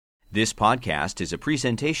This podcast is a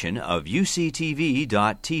presentation of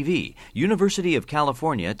UCTV.tv, University of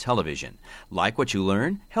California Television. Like what you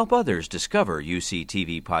learn? Help others discover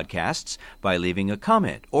UCTV podcasts by leaving a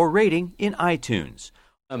comment or rating in iTunes.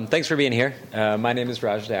 Thanks for being here. My name is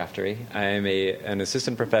Raj Daftari. I am an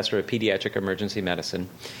assistant professor of pediatric emergency medicine,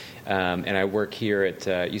 and I work here at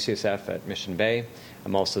UCSF at Mission Bay.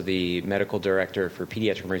 I'm also the medical director for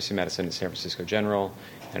pediatric emergency medicine at San Francisco General,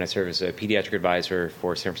 and I serve as a pediatric advisor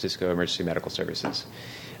for San Francisco Emergency Medical Services.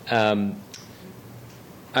 I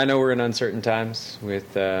know we're in uncertain times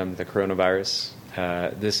with the coronavirus.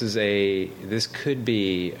 This could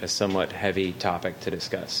be a somewhat heavy topic to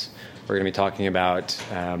discuss. We're going to be talking about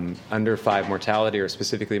under 5 mortality, or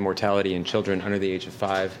specifically mortality in children under the age of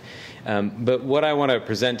 5. But what I want to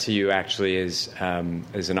present to you actually is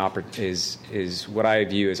what I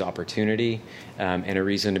view as opportunity and a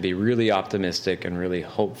reason to be really optimistic and really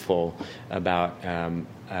hopeful about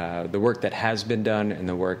the work that has been done and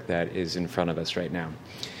the work that is in front of us right now.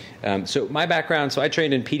 So my background, I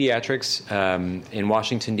trained in pediatrics in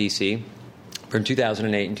Washington, D.C., from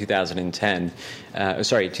 2008 and 2010,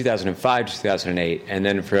 2005 to 2008, and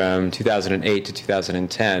then from 2008 to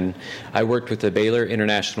 2010, I worked with the Baylor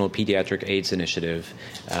International Pediatric AIDS Initiative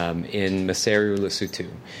in Maseru, Lesotho.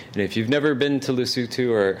 And if you've never been to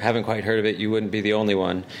Lesotho or haven't quite heard of it, you wouldn't be the only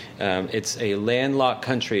one. It's a landlocked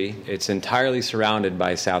country. It's entirely surrounded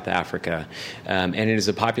by South Africa, and it is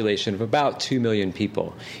a population of about 2 million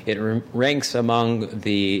people. It ranks among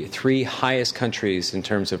the 3 highest countries in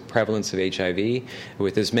terms of prevalence of HIV,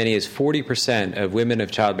 with as many as 40% of women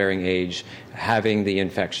of childbearing age having the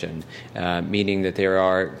infection, meaning that there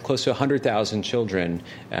are close to 100,000 children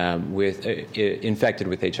infected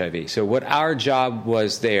with HIV. So what our job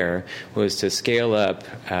was there was to scale up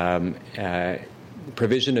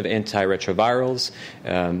provision of antiretrovirals,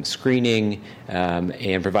 screening,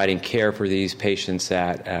 and providing care for these patients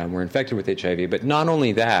that were infected with HIV. But not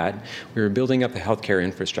only that, we were building up the healthcare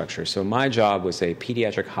infrastructure. So my job was a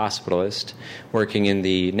pediatric hospitalist working in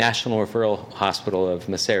the National Referral Hospital of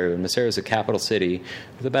Maseru. And Maseru is a capital city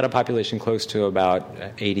with about a population close to about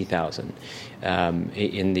 80,000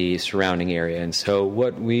 in the surrounding area. And so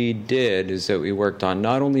what we did is that we worked on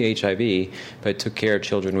not only HIV, but took care of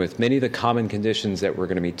children with many of the common conditions that we're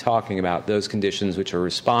going to be talking about, those conditions which are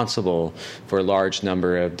responsible for a large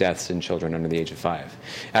number of deaths in children under the age of 5.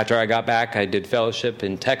 After I got back, I did fellowship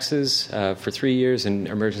in Texas for 3 years in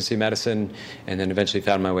emergency medicine, and then eventually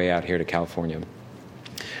found my way out here to California.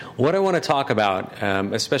 What I want to talk about,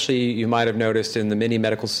 especially you might have noticed in the mini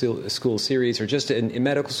medical school series, or just in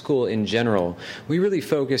medical school in general, we really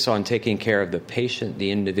focus on taking care of the patient,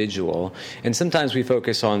 the individual, and sometimes we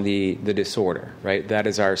focus on the disorder, right? That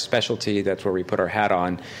is our specialty. That's where we put our hat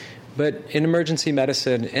on. But in emergency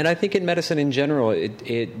medicine, and I think in medicine in general,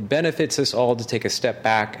 it benefits us all to take a step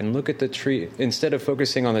back and look at the tree. Instead of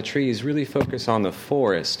focusing on the trees, really focus on the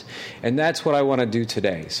forest. And that's what I want to do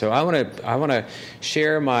today. So I want to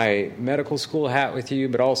share my medical school hat with you,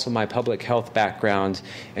 but also my public health background,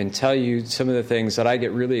 and tell you some of the things that I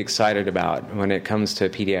get really excited about when it comes to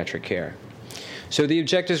pediatric care. So the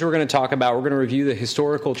objectives we're going to talk about, we're going to review the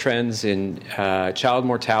historical trends in child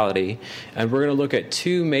mortality, and we're going to look at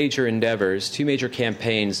 2 major endeavors, 2 major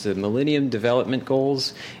campaigns, the Millennium Development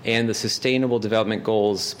Goals and the Sustainable Development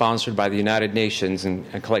Goals sponsored by the United Nations and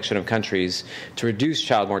a collection of countries to reduce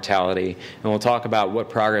child mortality, and we'll talk about what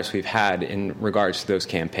progress we've had in regards to those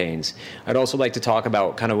campaigns. I'd also like to talk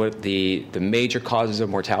about kind of what the major causes of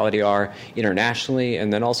mortality are internationally,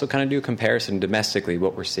 and then also kind of do a comparison domestically,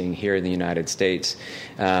 what we're seeing here in the United States.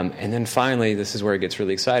 And then finally, this is where it gets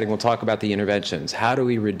really exciting, we'll talk about the interventions. How do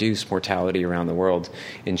we reduce mortality around the world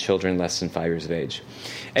in children less than 5 years of age?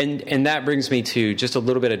 And that brings me to just a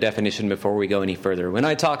little bit of definition before we go any further. When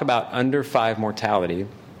I talk about under 5 mortality,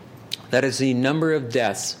 that is the number of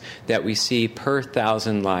deaths that we see per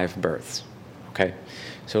 1,000 live births. Okay?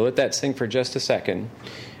 So let that sink for just a second.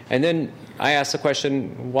 And then I ask the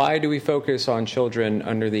question, why do we focus on children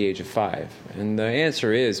under the age of 5? And the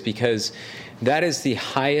answer is because that is the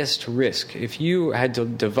highest risk. If you had to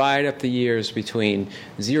divide up the years between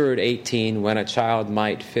 0 to 18 when a child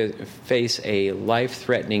might face a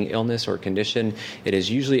life-threatening illness or condition, it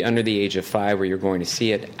is usually under the age of 5 where you're going to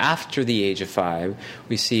see it. After the age of 5,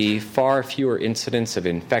 we see far fewer incidents of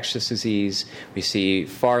infectious disease, we see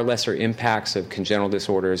far lesser impacts of congenital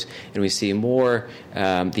disorders, and we see more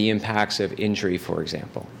the impacts of injury, for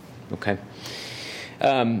example. Okay?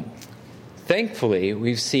 thankfully,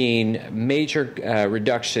 we've seen major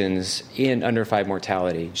reductions in under 5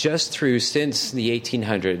 mortality since the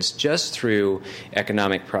 1800s, just through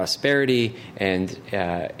economic prosperity and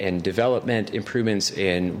development, improvements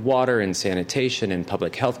in water and sanitation and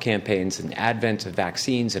public health campaigns and advent of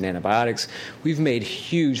vaccines and antibiotics. We've made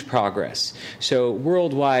huge progress. So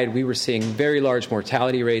worldwide, we were seeing very large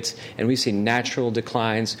mortality rates, and we've seen natural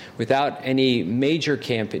declines without any major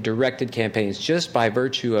directed campaigns, just by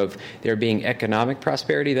virtue of there being economic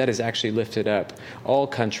prosperity. That has actually lifted up all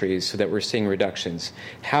countries so that we're seeing reductions.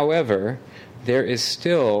 However, there is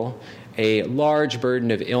still a large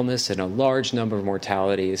burden of illness and a large number of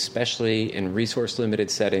mortality, especially in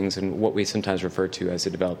resource-limited settings and what we sometimes refer to as the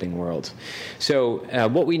developing world. So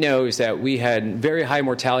what we know is that we had very high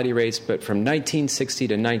mortality rates, but from 1960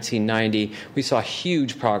 to 1990, we saw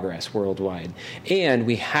huge progress worldwide. And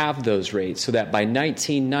we have those rates so that by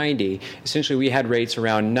 1990, essentially we had rates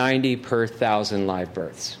around 90 per 1,000 live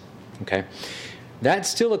births. Okay? That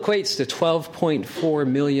still equates to 12.4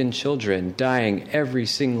 million children dying every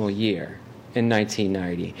single year in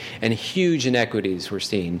 1990. And huge inequities were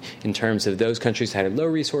seen in terms of those countries that had low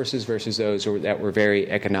resources versus those that were very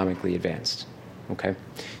economically advanced. Okay?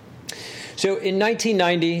 So in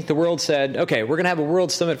 1990, the world said, okay, we're going to have a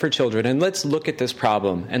World Summit for Children, and let's look at this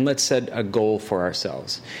problem, and let's set a goal for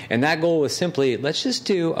ourselves. And that goal was simply, let's just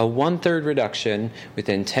do a 1/3 reduction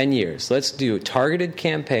within 10 years. Let's do targeted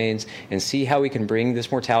campaigns and see how we can bring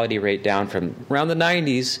this mortality rate down from around the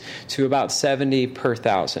 90s to about 70 per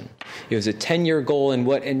 1,000. It was a 10-year goal, and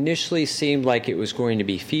what initially seemed like it was going to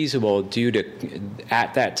be feasible due to,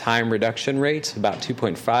 at that time, reduction rates, about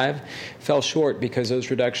 2.5, fell short because those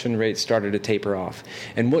reduction rates started to taper off.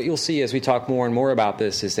 And what you'll see as we talk more and more about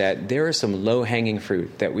this is that there is some low-hanging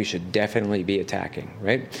fruit that we should definitely be attacking,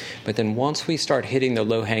 right? But then once we start hitting the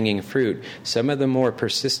low-hanging fruit, some of the more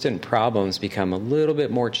persistent problems become a little bit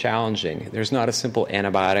more challenging. There's not a simple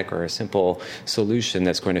antibiotic or a simple solution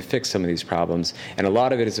that's going to fix some of these problems, and a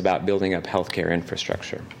lot of it is about building up healthcare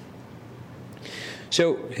infrastructure.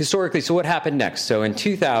 So historically, what happened next? So in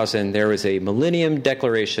 2000, there was a Millennium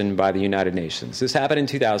Declaration by the United Nations. This happened in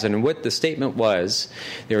 2000, and what the statement was,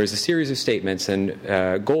 there was a series of statements, and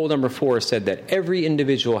goal number 4 said that every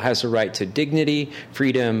individual has a right to dignity,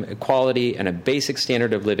 freedom, equality, and a basic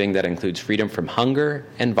standard of living that includes freedom from hunger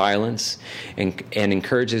and violence and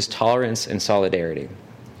encourages tolerance and solidarity.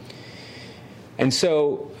 And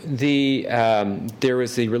so there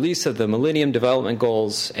was the release of the Millennium Development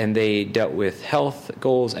Goals, and they dealt with health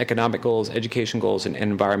goals, economic goals, education goals, and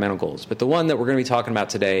environmental goals. But the one that we're going to be talking about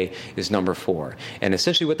today is number 4. And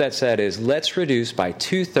essentially what that said is, let's reduce by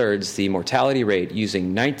 2/3 the mortality rate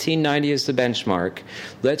using 1990 as the benchmark.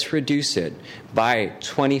 Let's reduce it by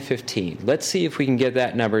 2015. Let's see if we can get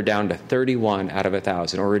that number down to 31 out of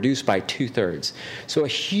 1,000, or reduce by 2/3. So a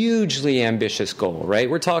hugely ambitious goal, right?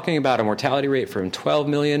 We're talking about a mortality rate from 12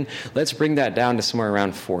 million. Let's bring that down to somewhere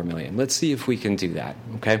around 4 million. Let's see if we can do that,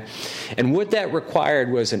 okay? And what that required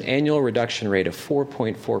was an annual reduction rate of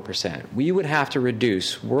 4.4%. We would have to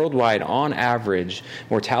reduce worldwide, on average,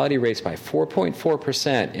 mortality rates by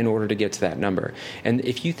 4.4% in order to get to that number. And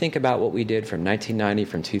if you think about what we did from 1990,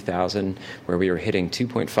 from 2000, where we were hitting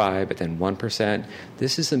 2.5, but then 1%,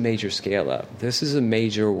 this is a major scale up. This is a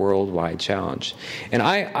major worldwide challenge. And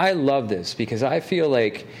I love this because I feel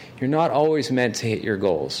like you're not always meant to hit your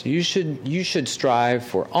goals. You should strive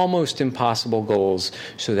for almost impossible goals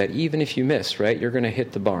so that even if you miss, right, you're going to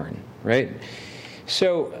hit the barn, right?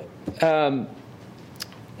 So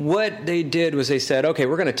what they did was they said, okay,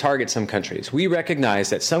 we're going to target some countries. We recognize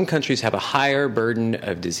that some countries have a higher burden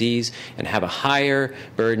of disease and have a higher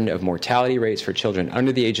burden of mortality rates for children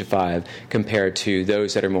under the age of 5 compared to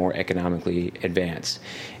those that are more economically advanced.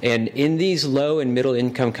 And in these low and middle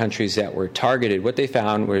income countries that were targeted, what they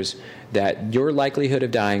found was that your likelihood of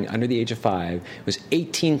dying under the age of 5 was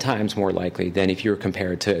 18 times more likely than if you were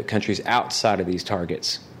compared to countries outside of these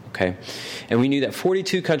targets. Okay, and we knew that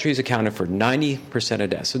 42 countries accounted for 90% of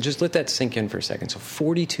deaths. So just let that sink in for a second. So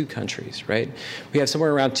 42 countries, right? We have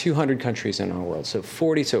somewhere around 200 countries in our world. So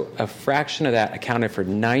a fraction of that accounted for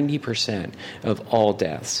 90% of all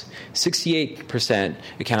deaths. 68%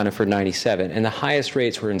 accounted for 97%, and the highest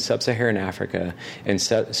rates were in sub-Saharan Africa and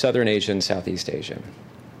Southern Asia and Southeast Asia.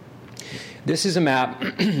 This is a map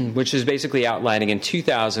which is basically outlining in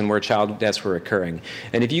 2000 where child deaths were occurring.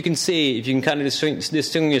 And if you can kind of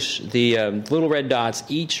distinguish the little red dots,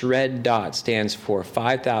 each red dot stands for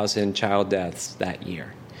 5,000 child deaths that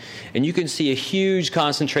year. And you can see a huge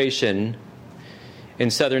concentration in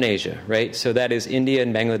Southern Asia, right? So that is India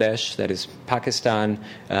and Bangladesh, that is Pakistan,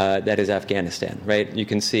 that is Afghanistan, right? You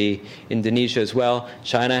can see Indonesia as well.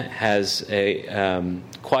 China has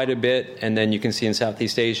quite a bit, and then you can see in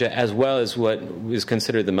Southeast Asia, as well as what is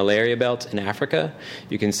considered the malaria belt in Africa.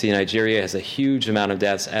 You can see Nigeria has a huge amount of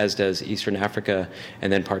deaths, as does Eastern Africa,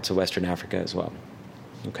 and then parts of Western Africa as well.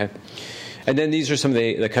 Okay? And then these are some of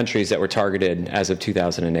the countries that were targeted as of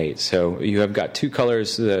 2008. So you have got two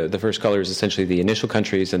colors. The first color is essentially the initial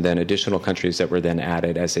countries, and then additional countries that were then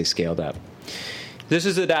added as they scaled up. This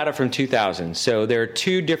is the data from 2000. So there are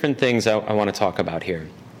two different things I want to talk about here.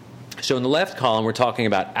 So in the left column, we're talking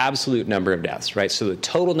about absolute number of deaths, right? So the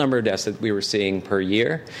total number of deaths that we were seeing per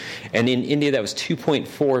year. And in India, that was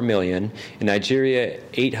 2.4 million. In Nigeria,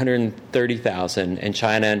 830,000. And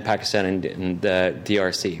China and Pakistan and the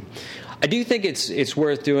DRC. I do think it's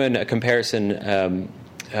worth doing a comparison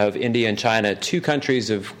of India and China, two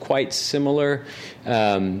countries of quite similar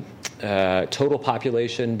total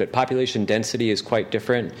population, but population density is quite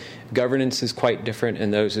different. Governance is quite different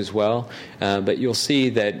in those as well. But you'll see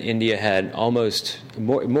that India had almost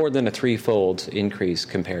more than a threefold increase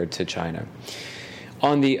compared to China.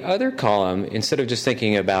 On the other column, instead of just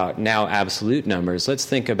thinking about now absolute numbers, let's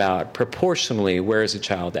think about proportionally where is a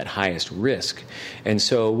child at highest risk. And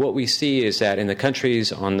so what we see is that in the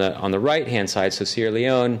countries on the right-hand side, so Sierra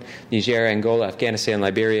Leone, Niger, Angola, Afghanistan,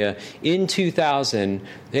 Liberia, in 2000,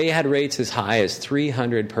 they had rates as high as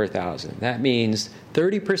 300 per thousand. That means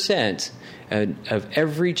 30% of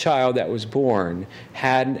every child that was born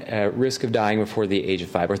had a risk of dying before the age of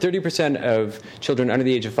 5, or 30% of children under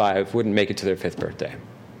the age of 5 wouldn't make it to their 5th birthday.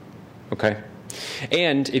 Okay?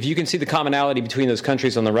 And if you can see the commonality between those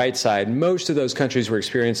countries on the right side, most of those countries were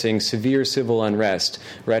experiencing severe civil unrest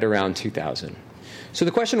right around 2000. So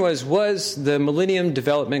the question was the Millennium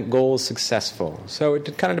Development Goals successful? So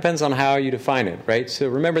it kind of depends on how you define it, right? So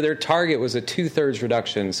remember, their target was a 2/3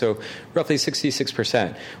 reduction, so roughly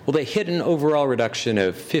 66%. Well, they hit an overall reduction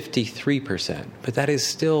of 53%, but that is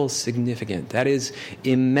still significant. That is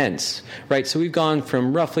immense, right? So we've gone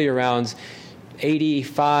from roughly around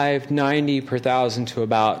 85, 90 per thousand to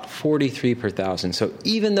about 43 per thousand. So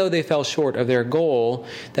even though they fell short of their goal,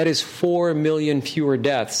 that is 4 million fewer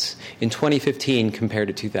deaths in 2015 compared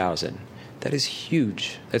to 2000. That is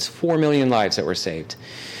huge. That's 4 million lives that were saved.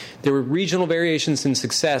 There were regional variations in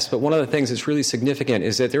success, but one of the things that's really significant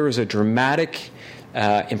is that there was a dramatic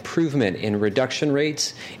improvement in reduction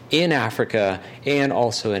rates in Africa and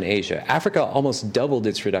also in Asia. Africa almost doubled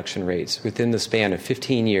its reduction rates within the span of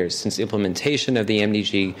 15 years since implementation of the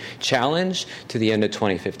MDG challenge to the end of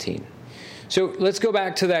 2015. So let's go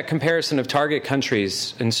back to that comparison of target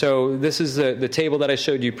countries. And so this is the table that I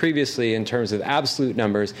showed you previously in terms of absolute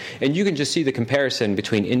numbers. And you can just see the comparison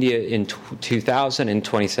between India in 2000 and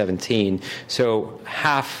 2017. So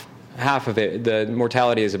half of it, the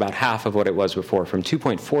mortality is about half of what it was before, from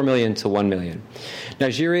 2.4 million to 1 million.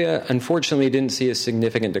 Nigeria, unfortunately, didn't see a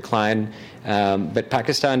significant decline, but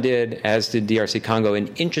Pakistan did, as did DRC Congo. And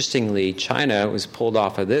interestingly, China was pulled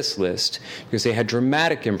off of this list because they had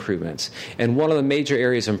dramatic improvements. And one of the major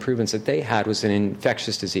areas of improvements that they had was in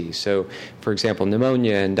infectious disease. So, for example,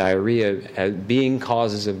 pneumonia and diarrhea being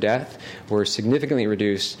causes of death were significantly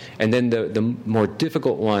reduced. And then the more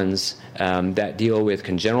difficult ones that deal with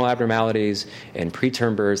congenital abnormalities and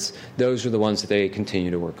preterm births, those are the ones that they continue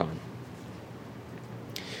to work on.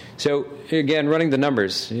 So again, running the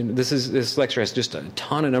numbers, this lecture has just a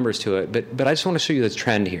ton of numbers to it, but I just want to show you this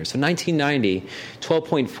trend here. So 1990,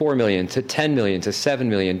 12.4 million to 10 million to 7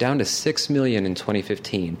 million, down to 6 million in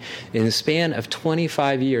 2015. In the span of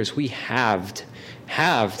 25 years, we halved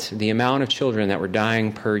the amount of children that were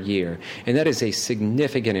dying per year, and that is a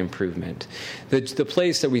significant improvement. The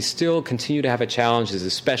place that we still continue to have a challenge is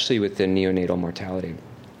especially with the neonatal mortality.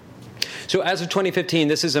 So as of 2015,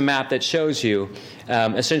 this is a map that shows you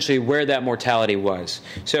essentially where that mortality was.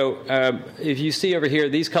 So if you see over here,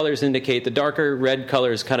 these colors indicate, the darker red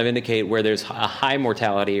colors kind of indicate where there's a high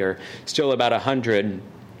mortality, or still about 100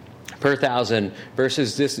 per thousand,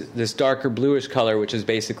 versus this darker bluish color, which is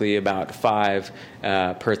basically about 5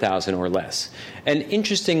 per thousand or less. And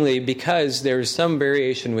interestingly, because there's some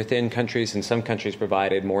variation within countries, and some countries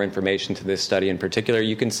provided more information to this study in particular,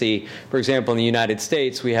 you can see, for example, in the United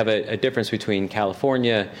States, we have a difference between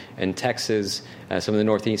California and Texas, some of the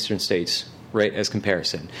northeastern states, right, as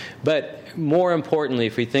comparison. But more importantly,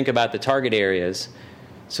 if we think about the target areas,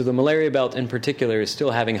 so the malaria belt in particular is still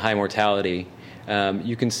having high mortality,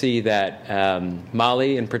 You can see that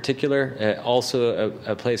Mali, in particular, also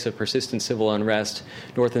a place of persistent civil unrest.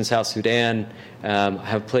 North and South Sudan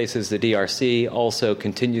have places. The DRC also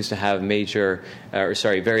continues to have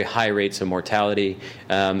very high rates of mortality.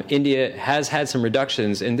 India has had some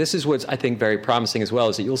reductions, and this is what's, I think, very promising as well,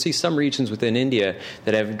 is that you'll see some regions within India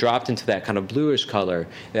that have dropped into that kind of bluish color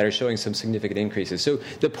that are showing some significant increases. So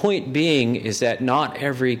the point being is that not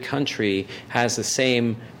every country has the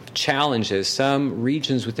same challenges. Some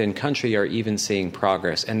regions within country are even seeing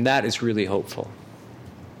progress, and that is really hopeful.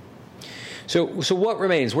 So what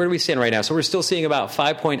remains? Where do we stand right now? So we're still seeing about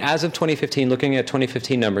as of 2015, looking at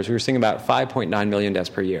 2015 numbers, we were seeing about 5.9 million deaths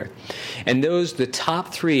per year. And the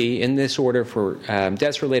top three in this order for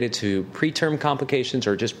deaths related to preterm complications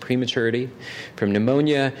or just prematurity, from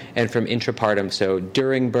pneumonia, and from intrapartum, so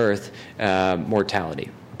during birth, mortality.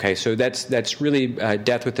 Okay, so that's really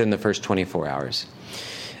death within the first 24 hours.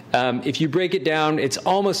 If you break it down, it's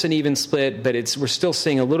almost an even split, but we're still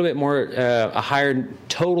seeing a little bit more, a higher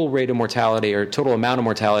total rate of mortality or total amount of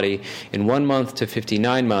mortality in 1 month to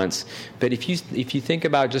 59 months. But if you think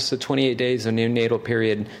about just the 28 days of neonatal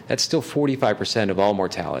period, that's still 45% of all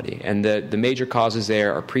mortality. And the major causes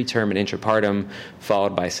there are preterm and intrapartum,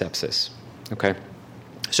 followed by sepsis. Okay.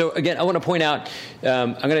 So again, I want to point out,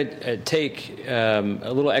 I'm going to take a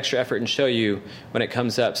little extra effort and show you when it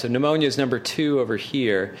comes up. So pneumonia is number 2 over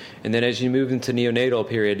here, and then as you move into neonatal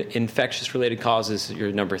period, infectious-related causes,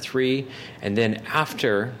 you're number 3, and then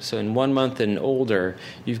after, so in 1 month and older,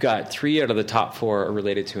 you've got 3 out of the top 4 are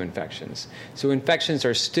related to infections. So infections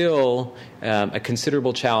are still a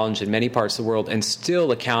considerable challenge in many parts of the world and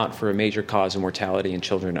still account for a major cause of mortality in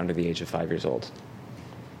children under the age of 5 years old.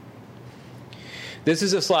 This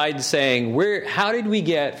is a slide saying, how did we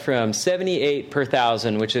get from 78 per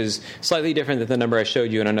thousand, which is slightly different than the number I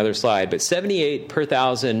showed you on another slide, but 78 per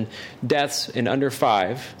thousand deaths in under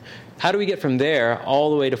 5, how do we get from there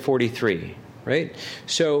all the way to 43? Right?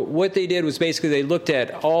 So what they did was basically they looked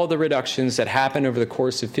at all the reductions that happened over the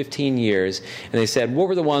course of 15 years, and they said, what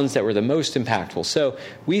were the ones that were the most impactful? So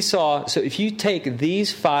if you take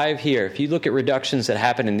these 5 here, if you look at reductions that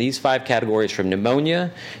happen in these 5 categories from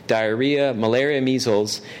pneumonia, diarrhea, malaria,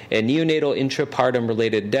 measles, and neonatal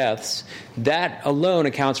intrapartum-related deaths, that alone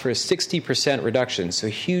accounts for a 60% reduction, so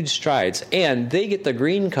huge strides. And they get the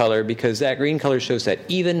green color because that green color shows that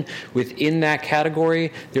even within that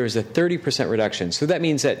category, there is a 30% reduction. So that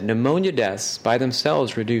means that pneumonia deaths by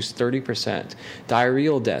themselves reduce 30%.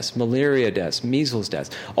 Diarrheal deaths, malaria deaths, measles deaths,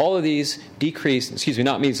 all of these decrease,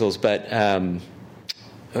 not measles, but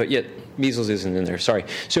measles isn't in there, sorry.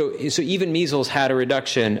 So even measles had a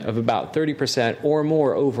reduction of about 30% or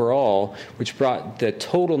more overall, which brought the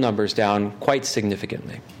total numbers down quite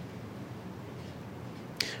significantly.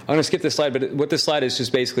 I'm going to skip this slide, but what this slide is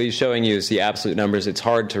just basically showing you is the absolute numbers. It's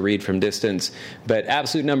hard to read from distance, but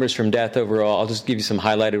absolute numbers from death overall, I'll just give you some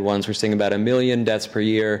highlighted ones. We're seeing about 1 million deaths per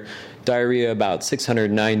year, diarrhea about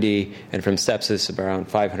 690, and from sepsis around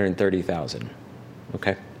 530,000.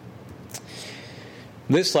 Okay.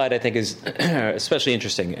 This slide, I think, is especially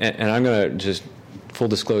interesting, and I'm going to just, full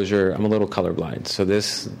disclosure, I'm a little colorblind, so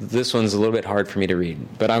this one's a little bit hard for me to read,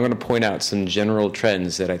 but I'm going to point out some general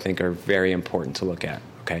trends that I think are very important to look at.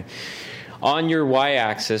 Okay. On your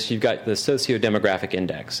y-axis, you've got the socio-demographic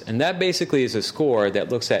index, and that basically is a score that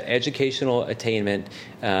looks at educational attainment,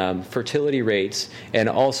 fertility rates, and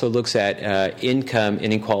also looks at income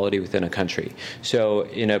inequality within a country. So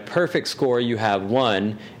in a perfect score, you have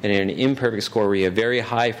 1, and in an imperfect score, where you have very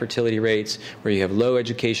high fertility rates, where you have low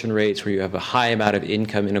education rates, where you have a high amount of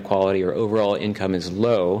income inequality, or overall income is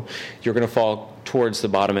low, you're going to fall towards the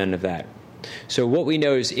bottom end of that. So what we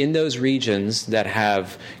know is in those regions that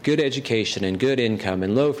have good education and good income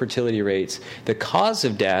and low fertility rates, the cause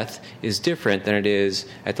of death is different than it is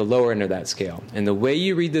at the lower end of that scale. And the way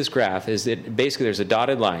you read this graph is that basically there's a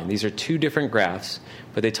dotted line. These are 2 different graphs,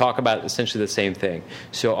 but they talk about essentially the same thing.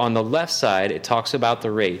 So on the left side, it talks about the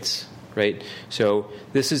rates, right? So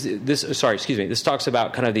this talks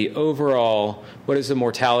about kind of the overall, what is the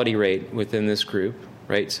mortality rate within this group?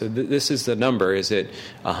 Right, so this is the number. Is it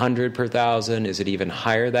 100 per thousand? Is it even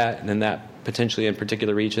higher than that potentially in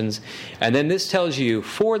particular regions? And then this tells you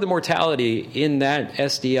for the mortality in that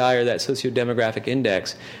SDI or that sociodemographic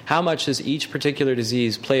index, how much does each particular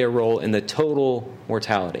disease play a role in the total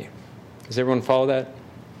mortality? Does everyone follow that?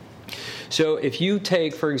 So if you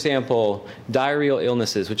take, for example, diarrheal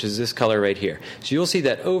illnesses, which is this color right here, so you'll see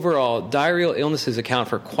that overall diarrheal illnesses account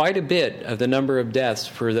for quite a bit of the number of deaths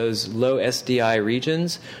for those low SDI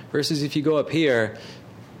regions, versus if you go up here,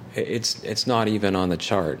 it's not even on the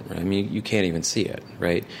chart. Right? I mean, you can't even see it,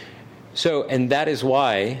 right? So, and that is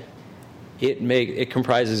why it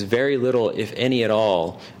comprises very little, if any at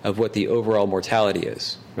all, of what the overall mortality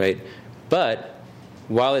is, right? But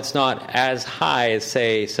while it's not as high as,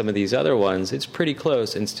 say, some of these other ones, it's pretty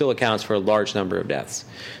close and still accounts for a large number of deaths.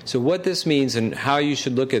 So what this means and how you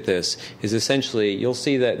should look at this is essentially you'll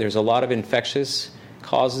see that there's a lot of infectious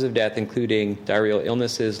causes of death, including diarrheal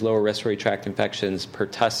illnesses, lower respiratory tract infections,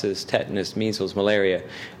 pertussis, tetanus, measles, malaria,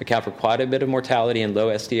 account for quite a bit of mortality in low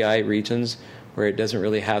SDI regions where it doesn't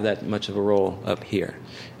really have that much of a role up here.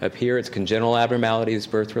 Up here, it's congenital abnormalities,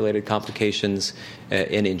 birth-related complications,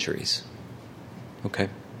 and injuries. Okay.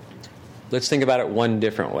 Let's think about it one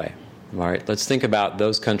different way. All right. Let's think about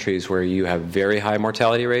those countries where you have very high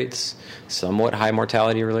mortality rates, somewhat high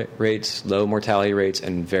mortality rates, low mortality rates,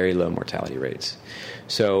 and very low mortality rates.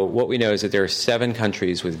 So what we know is that there are 7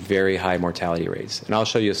 countries with very high mortality rates. And I'll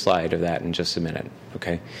show you a slide of that in just a minute.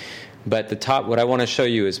 Okay. But what I want to show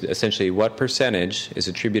you is essentially what percentage is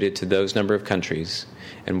attributed to those number of countries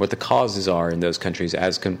and what the causes are in those countries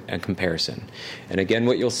as a comparison. And again,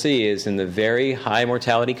 what you'll see is in the very high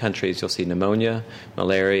mortality countries, you'll see pneumonia,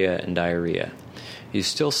 malaria, and diarrhea. You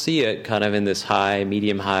still see it kind of in this high,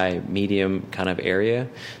 medium kind of area.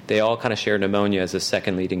 They all kind of share pneumonia as the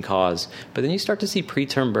second leading cause. But then you start to see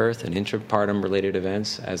preterm birth and intrapartum related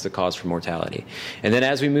events as the cause for mortality. And then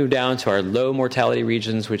as we move down to our low mortality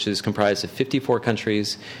regions, which is comprised of 54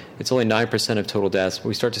 countries, it's only 9% of total deaths. But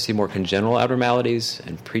we start to see more congenital abnormalities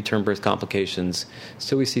and preterm birth complications.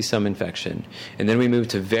 Still we see some infection. And then we move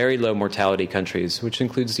to very low mortality countries, which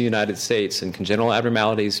includes the United States, and congenital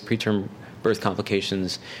abnormalities, preterm birth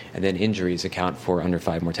complications, and then injuries account for under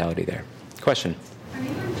 5 mortality there. Question? Are you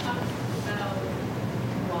going to talk about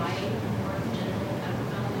why more congenital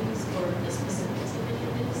abnormalities or the specifics of any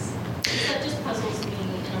of this? That just puzzles me,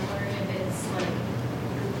 and I'm wondering if it's like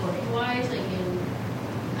reporting-wise, like in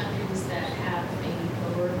countries that have a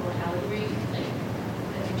lower mortality rate, like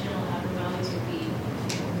the congenital abnormalities would be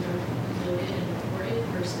noted and reported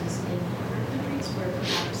versus in other countries where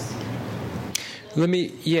perhaps. Let me.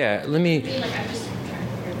 I'm just trying to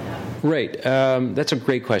figure that out. Right. That's a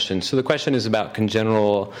great question. So the question is about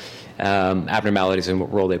congenital abnormalities and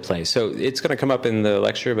what role they play. So it's going to come up in the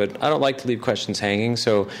lecture, but I don't like to leave questions hanging.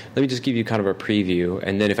 So let me just give you kind of a preview.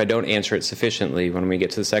 And then if I don't answer it sufficiently when we get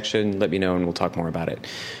to the section, let me know and we'll talk more about it.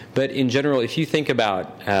 But in general, if you think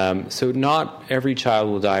about, so not every child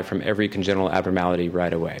will die from every congenital abnormality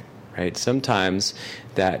right away. Right? Sometimes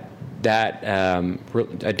a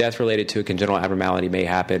death related to a congenital abnormality may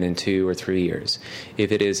happen in 2 or 3 years.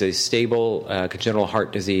 If it is a stable congenital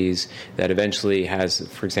heart disease that eventually has,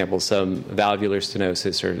 for example, some valvular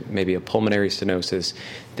stenosis or maybe a pulmonary stenosis,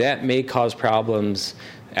 that may cause problems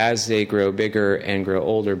as they grow bigger and grow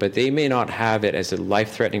older, but they may not have it as a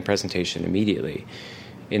life-threatening presentation immediately.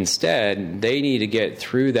 Instead, they need to get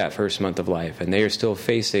through that first month of life, and they are still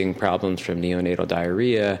facing problems from neonatal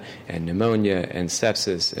diarrhea and pneumonia and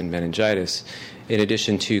sepsis and meningitis, in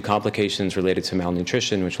addition to complications related to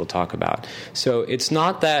malnutrition, which we'll talk about. So it's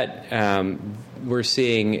not that we're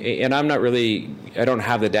seeing, and I don't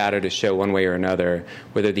have the data to show one way or another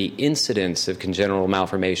whether the incidence of congenital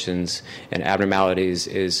malformations and abnormalities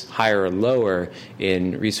is higher or lower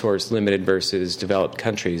in resource-limited versus developed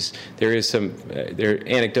countries. There is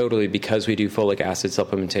anecdotally, because we do folic acid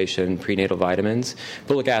supplementation, prenatal vitamins,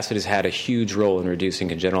 folic acid has had a huge role in reducing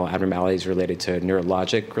congenital abnormalities related to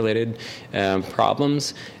neurologic-related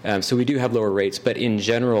problems. So we do have lower rates, but in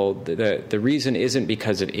general, the reason isn't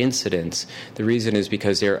because of incidence. The reason is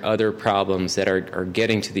because there are other problems that are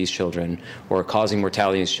getting to these children or causing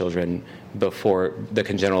mortality in these children before the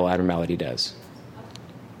congenital abnormality does.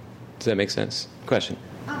 Does that make sense? Question?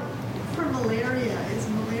 For malaria, is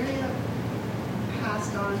malaria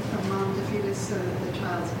passed on from mom to fetus so that the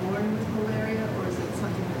child's born with malaria, or is it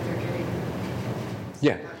something that they're getting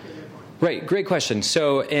Yeah. after they're born? Right, great question.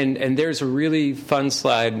 So, and there's a really fun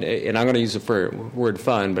slide, and I'm going to use the word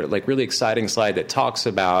fun, but like really exciting slide that talks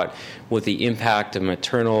about what the impact of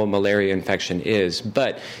maternal malaria infection is.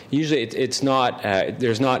 But usually it's not,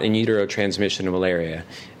 there's not in utero transmission of malaria.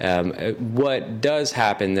 What does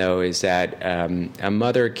happen, though, is that a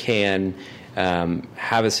mother can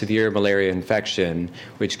have a severe malaria infection,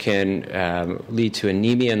 which can lead to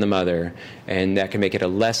anemia in the mother, and that can make it a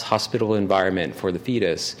less hospitable environment for the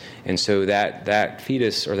fetus. And so that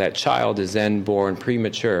fetus or that child is then born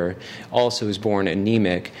premature, also is born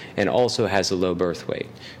anemic, and also has a low birth weight.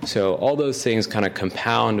 So all those things kind of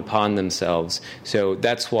compound upon themselves. So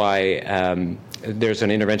that's why there's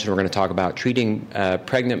an intervention we're going to talk about, treating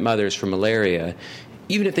pregnant mothers for malaria,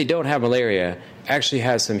 even if they don't have malaria, actually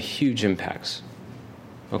has some huge impacts.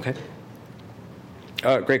 Okay?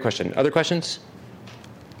 Great question. Other questions?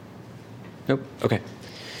 Nope. Okay.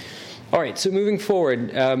 All right, so moving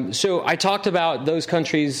forward, so I talked about those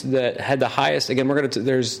countries that had the highest. Again,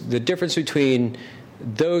 there's the difference between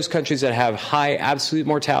those countries that have high absolute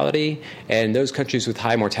mortality and those countries with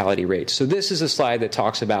high mortality rates. So this is a slide that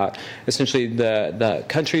talks about essentially the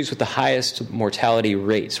countries with the highest mortality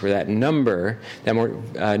rates, where that number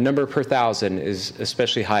per thousand is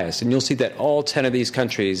especially highest. And you'll see that all 10 of these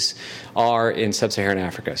countries are in sub-Saharan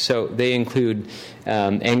Africa. So they include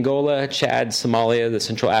Angola, Chad, Somalia, the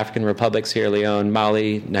Central African Republic, Sierra Leone,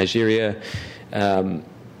 Mali, Nigeria,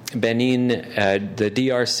 Benin, the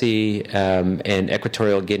DRC, and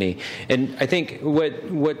Equatorial Guinea. And I think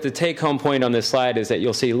what the take-home point on this slide is that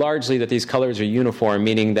you'll see largely that these colors are uniform,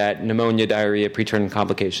 meaning that pneumonia, diarrhea, preterm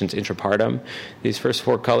complications, intrapartum, these first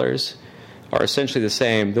 4 colors are essentially the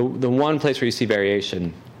same. The one place where you see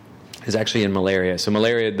variation is actually in malaria. So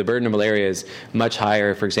malaria, the burden of malaria is much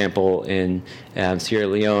higher, for example, in Sierra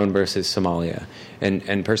Leone versus Somalia.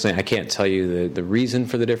 And personally, I can't tell you the reason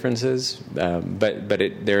for the differences, but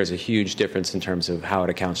there is a huge difference in terms of how it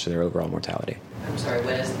accounts for their overall mortality. I'm sorry,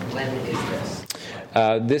 when is this?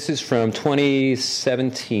 This is from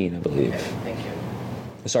 2017, I believe. Okay, thank you.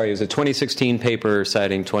 Sorry, it was a 2016 paper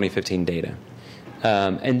citing 2015 data.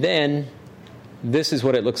 And then this is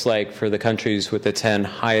what it looks like for the countries with the 10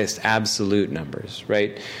 highest absolute numbers,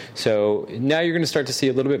 right? So now you're going to start to see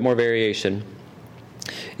a little bit more variation.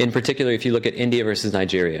 In particular, if you look at India versus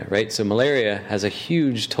Nigeria, right? So malaria has a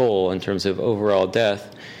huge toll in terms of overall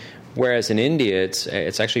death, whereas in India,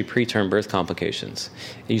 it's actually preterm birth complications.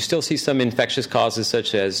 You still see some infectious causes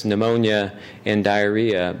such as pneumonia and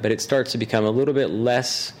diarrhea, but it starts to become a little bit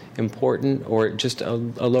less important, or just a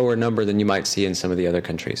lower number than you might see in some of the other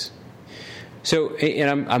countries. So,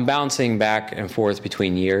 and I'm bouncing back and forth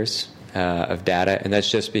between years of data, and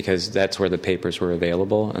that's just because that's where the papers were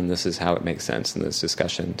available, and this is how it makes sense in this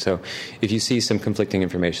discussion. So if you see some conflicting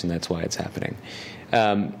information, that's why it's happening.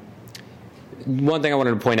 One thing I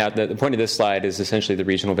wanted to point out, that the point of this slide is essentially the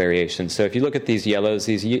regional variation. So if you look at these yellows,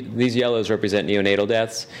 these yellows represent neonatal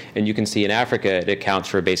deaths, and you can see in Africa it accounts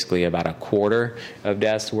for basically about a quarter of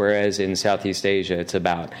deaths, whereas in Southeast Asia it's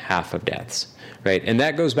about half of deaths. Right, and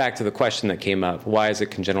that goes back to the question that came up: why is it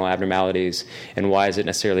congenital abnormalities, and why is it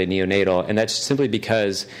necessarily neonatal? And that's simply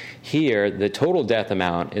because here the total death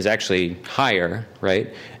amount is actually higher,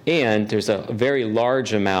 right? And there's a very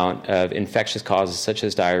large amount of infectious causes such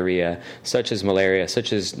as diarrhea, such as malaria,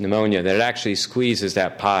 such as pneumonia, that it actually squeezes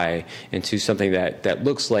that pie into something that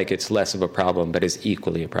looks like it's less of a problem, but is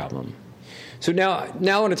equally a problem. So now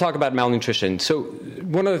I want to talk about malnutrition. So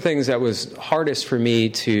one of the things that was hardest for me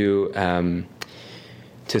to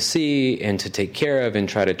see and to take care of and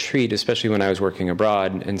try to treat, especially when I was working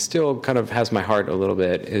abroad, and still kind of has my heart a little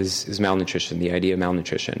bit, is malnutrition, the idea of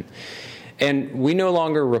malnutrition. And we no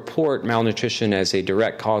longer report malnutrition as a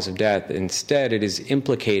direct cause of death. Instead, it is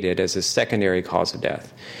implicated as a secondary cause of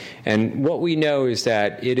death. And what we know is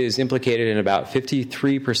that it is implicated in about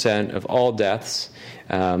 53% of all deaths.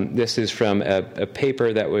 This is from a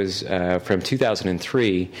paper that was from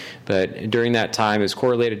 2003, but during that time it was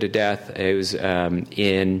correlated to death. It was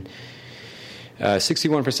in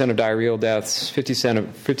 61% of diarrheal deaths,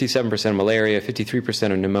 57% of malaria,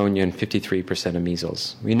 53% of pneumonia, and 53% of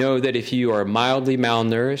measles. We know that if you are mildly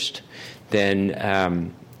malnourished,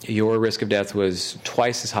 then your risk of death was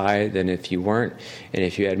twice as high than if you weren't. And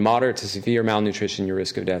if you had moderate to severe malnutrition, your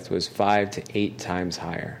risk of death was 5 to 8 times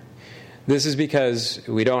higher. This is because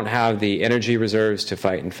we don't have the energy reserves to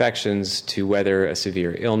fight infections, to weather a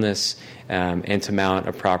severe illness, and to mount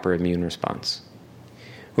a proper immune response.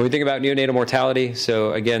 When we think about neonatal mortality,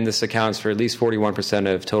 so again, this accounts for at least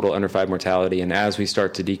 41% of total under 5 mortality, and as we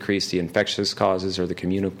start to decrease the infectious causes or the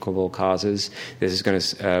communicable causes, this is going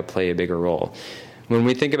to play a bigger role. When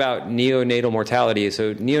we think about neonatal mortality,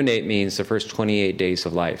 so neonate means the first 28 days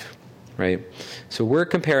of life, right? So we're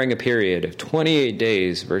comparing a period of 28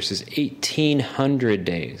 days versus 1,800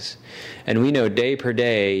 days. And we know day per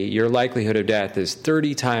day, your likelihood of death is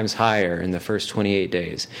 30 times higher in the first 28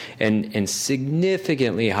 days and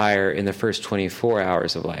significantly higher in the first 24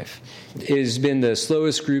 hours of life. It has been the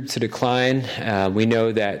slowest group to decline. We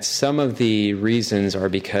know that some of the reasons are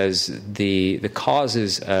because the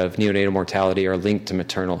causes of neonatal mortality are linked to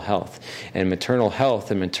maternal health. And maternal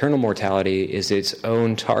health and maternal mortality is its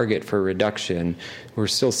own target for reduction. We're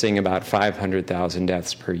still seeing about 500,000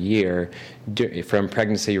 deaths per year from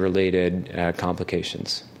pregnancy-related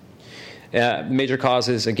complications. Major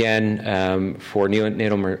causes, again, for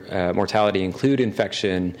neonatal mortality include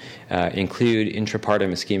infection, include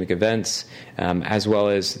intrapartum ischemic events, as well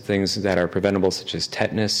as things that are preventable, such as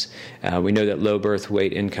tetanus. We know that low birth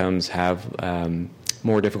weight incomes have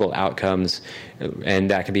more difficult outcomes, and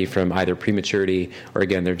that could be from either prematurity or,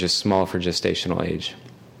 again, they're just small for gestational age.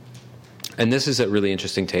 And this is a really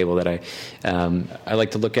interesting table that I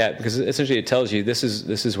like to look at, because essentially it tells you this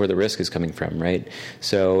is where the risk is coming from, right?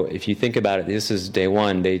 So if you think about it, this is day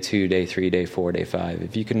 1, day 2, day 3, day 4, day 5.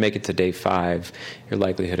 If you can make it to day 5, your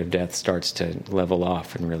likelihood of death starts to level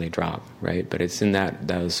off and really drop, right? But it's in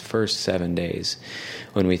those first 7 days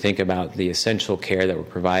when we think about the essential care that we're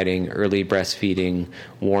providing: early breastfeeding,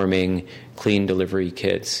 warming, clean delivery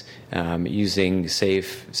kits, using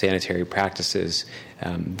safe sanitary practices.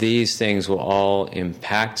 These things will all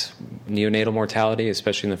impact neonatal mortality,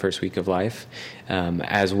 especially in the first week of life,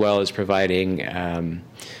 as well as providing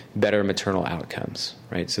better maternal outcomes,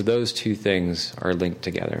 right? So those two things are linked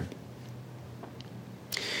together.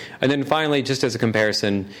 And then finally, just as a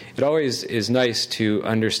comparison, it always is nice to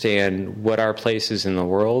understand what our place is in the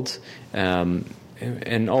world,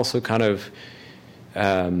 and also kind of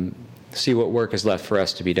see what work is left for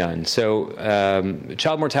us to be done. So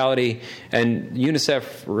child mortality, and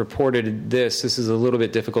UNICEF reported this. This is a little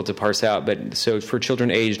bit difficult to parse out, but so for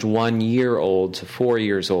children aged 1 year old to 4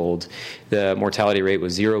 years old, the mortality rate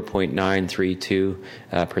was 0.932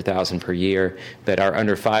 per thousand per year, but our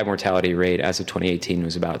under 5 mortality rate as of 2018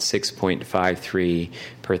 was about 6.53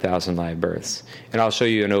 per thousand live births. And I'll show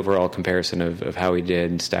you an overall comparison of how we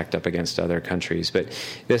did stacked up against other countries. But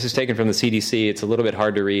this is taken from the CDC. It's a little bit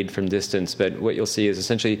hard to read from distance, but what you'll see is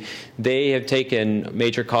essentially they have taken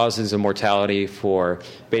major causes of mortality for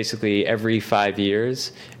basically every 5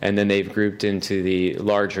 years, and then they've grouped into the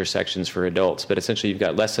larger sections for adults. But essentially you've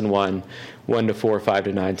got less than 1, 1 to 4, 5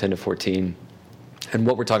 to 9, 10 to 14. And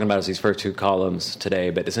what we're talking about is these first two columns today,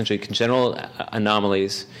 but essentially congenital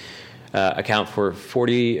anomalies account for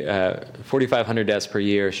 4,500 deaths per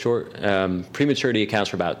year. Prematurity accounts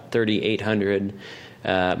for about 3,800.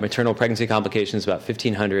 Maternal pregnancy complications about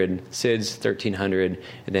 1,500. SIDS 1,300,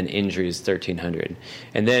 and then injuries 1,300.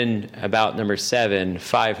 And then about number 7,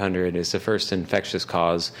 500 is the first infectious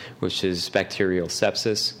cause, which is bacterial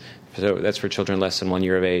sepsis. So that's for children less than 1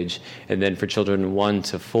 year of age. And then for children 1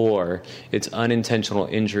 to 4, it's unintentional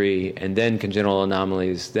injury, and then congenital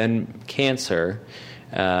anomalies, then cancer,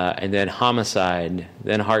 and then homicide,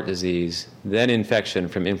 then heart disease, then infection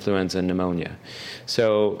from influenza and pneumonia.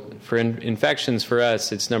 So for infections for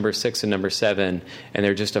us, it's number 6 and number 7, and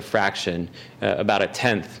they're just a fraction, about a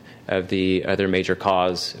tenth of the other major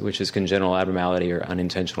cause, which is congenital abnormality or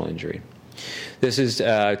unintentional injury. This is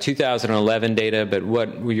 2011 data, but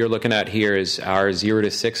what you're looking at here is our 0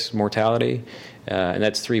 to 6 mortality, and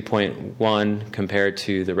that's 3.1 compared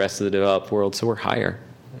to the rest of the developed world, so we're higher.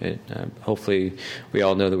 Hopefully we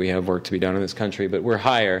all know that we have work to be done in this country, but we're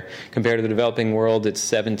higher. Compared to the developing world, it's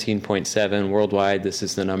 17.7 worldwide. This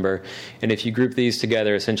is the number. And if you group these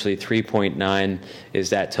together, essentially 3.9 is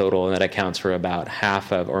that total, and that accounts for about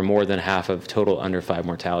half of, or more than half of, total under 5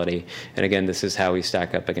 mortality. And again, this is how we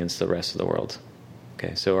stack up against the rest of the world.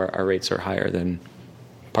 Okay, so our rates are higher than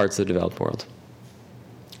parts of the developed world.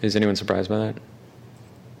 Is anyone surprised by that?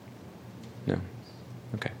 No?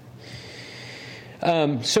 Okay.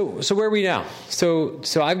 So where are we now? So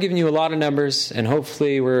I've given you a lot of numbers, and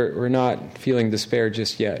hopefully we're not feeling despair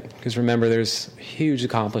just yet. Because remember, there's huge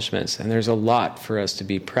accomplishments, and there's a lot for us to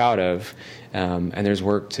be proud of, and there's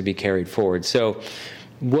work to be carried forward. So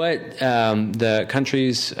what the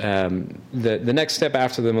countries, the next step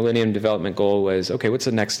after the Millennium Development Goal was, okay, what's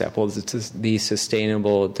the next step? Well, it's the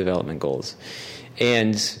Sustainable Development Goals.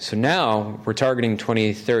 And so now we're targeting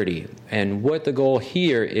 2030. And what the goal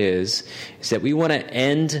here is that we want to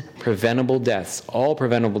end preventable deaths, all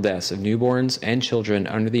preventable deaths of newborns and children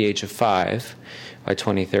under the age of 5 by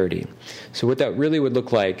 2030. So what that really would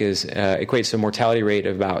look like is equates to a mortality rate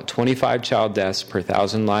of about 25 child deaths per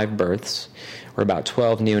 1,000 live births, or about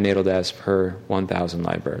 12 neonatal deaths per 1,000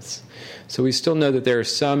 live births. So we still know that there are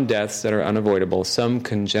some deaths that are unavoidable, some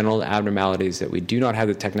congenital abnormalities that we do not have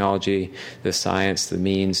the technology, the science, the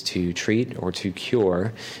means to treat or to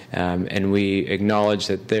cure, and we acknowledge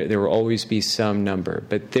that there will always be some number.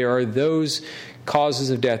 But there are those causes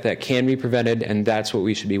of death that can be prevented, and that's what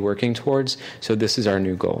we should be working towards. So this is our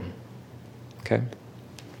new goal. Okay?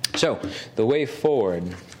 So the way forward,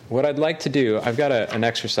 what I'd like to do, I've got an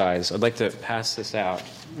exercise. I'd like to pass this out.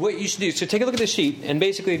 What you should do, so take a look at this sheet, and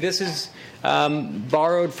basically this is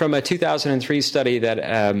borrowed from a 2003 study that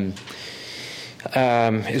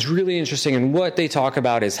is really interesting, and what they talk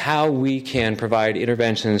about is how we can provide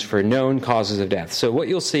interventions for known causes of death. So what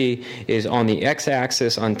you'll see is on the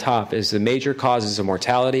x-axis on top is the major causes of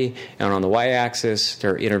mortality, and on the y-axis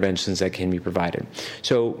there are interventions that can be provided.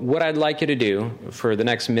 So what I'd like you to do for the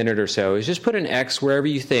next minute or so is just put an X wherever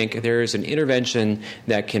you think there is an intervention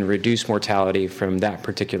that can reduce mortality from that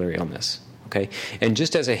particular illness. Okay? And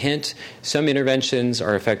just as a hint, some interventions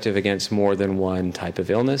are effective against more than one type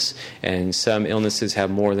of illness, and some illnesses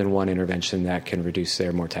have more than one intervention that can reduce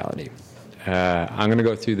their mortality. I'm going to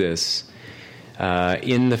go through this.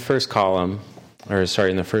 In the first column,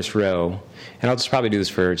 in the first row, and I'll just probably do this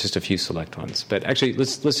for just a few select ones. But actually,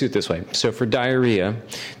 let's do it this way. So for diarrhea,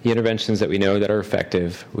 the interventions that we know that are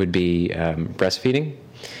effective would be breastfeeding,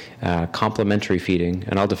 complementary feeding,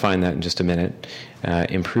 and I'll define that in just a minute,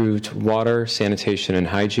 improved water, sanitation, and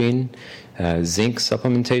hygiene, zinc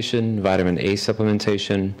supplementation, vitamin A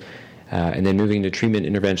supplementation, and then moving to treatment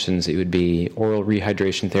interventions, it would be oral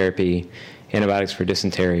rehydration therapy, antibiotics for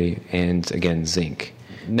dysentery, and again, zinc.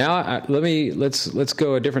 Now, let's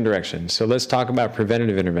go a different direction. So let's talk about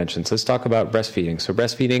preventative interventions. Let's talk about breastfeeding. So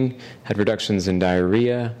breastfeeding had reductions in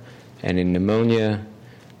diarrhea and in pneumonia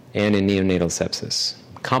and in neonatal sepsis.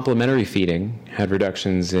 Complementary feeding had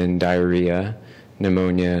reductions in diarrhea,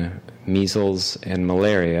 pneumonia, measles, and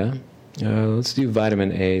malaria. Let's do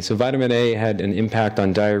vitamin A. So vitamin A had an impact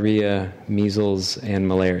on diarrhea, measles, and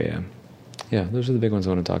malaria. Yeah, those are the big ones I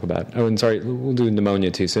want to talk about. Oh, and sorry, we'll do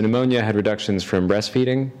pneumonia too. So pneumonia had reductions from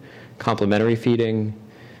breastfeeding, complementary feeding,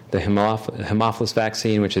 the Haemophilus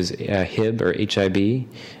vaccine, which is Hib or HIB,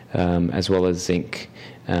 as well as zinc,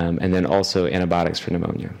 and then also antibiotics for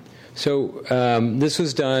pneumonia. So this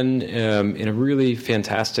was done in a really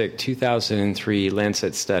fantastic 2003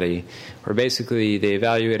 Lancet study where basically they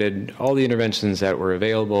evaluated all the interventions that were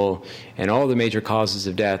available and all the major causes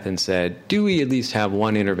of death and said, do we at least have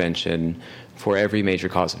one intervention for every major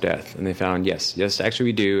cause of death? And they found, yes, actually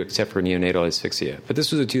we do, except for neonatal asphyxia. But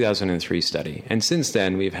this was a 2003 study. And since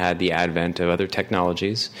then, we've had the advent of other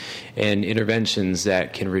technologies and interventions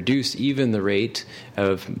that can reduce even the rate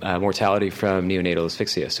of mortality from neonatal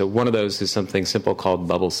asphyxia. So one of those is something simple called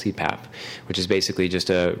bubble CPAP, which is basically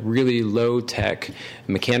just a really low-tech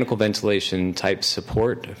mechanical ventilation type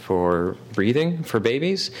support for breathing for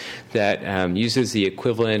babies that uses the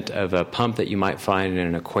equivalent of a pump that you might find in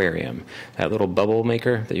an aquarium. That little bubble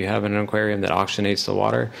maker that you have in an aquarium that oxygenates the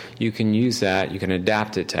water, you can use that, you can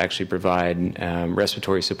adapt it to actually provide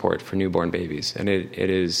respiratory support for newborn babies. And it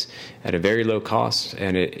is at a very low cost,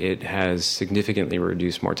 and it has significantly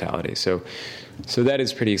reduced mortality. So that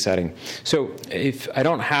is pretty exciting. So if I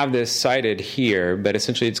don't have this cited here, but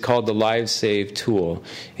essentially it's called the LiveSave tool.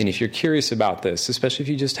 And if you're curious about this, especially if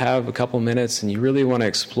you just have a couple minutes and you really want to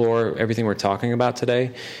explore everything we're talking about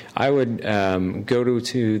today, I would go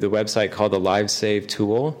to the website called the LiveSave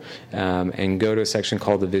tool and go to a section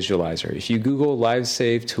called the Visualizer. If you Google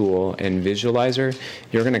LiveSave tool and Visualizer,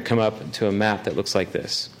 you're going to come up to a map that looks like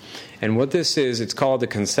this. And what this is, it's called the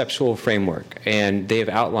conceptual framework. And they have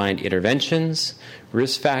outlined interventions,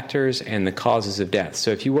 risk factors, and the causes of death.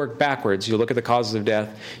 So if you work backwards, you'll look at the causes of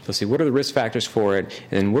death, you'll see what are the risk factors for it,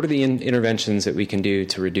 and then what are the interventions that we can do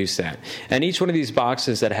to reduce that. And each one of these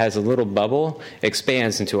boxes that has a little bubble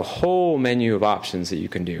expands into a whole menu of options that you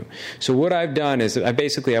can do. So what I've done is I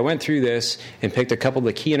went through this and picked a couple of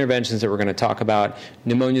the key interventions that we're going to talk about.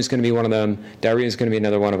 Pneumonia is going to be one of them, diarrhea is going to be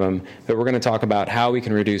another one of them, but we're going to talk about how we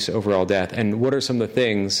can reduce overall death and what are some of the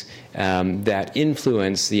things that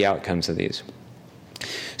influence the outcomes of these.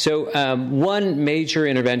 So one major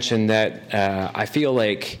intervention that I feel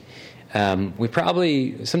like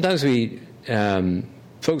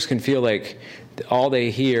folks can feel like all they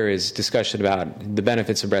hear is discussion about the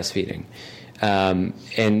benefits of breastfeeding.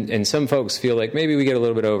 And some folks feel like maybe we get a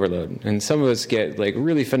little bit of overload, and some of us get like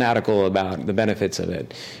really fanatical about the benefits of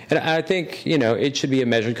it. And I think, it should be a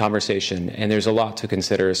measured conversation, and there's a lot to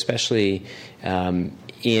consider, especially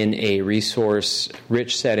in a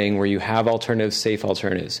resource-rich setting where you have safe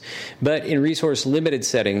alternatives. But in resource-limited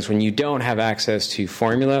settings, when you don't have access to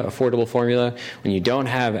affordable formula, when you don't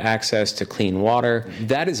have access to clean water,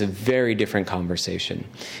 that is a very different conversation.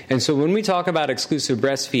 And so when we talk about exclusive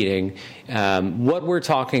breastfeeding, what we're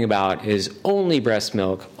talking about is only breast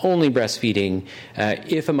milk, only breastfeeding,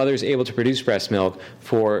 if a mother is able to produce breast milk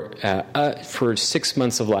for 6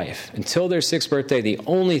 months of life. Until their 6th birthday, the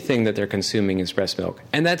only thing that they're consuming is breast milk.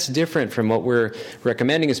 And that's different from what we're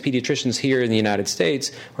recommending as pediatricians here in the United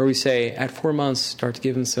States, where we say at 4 months, start to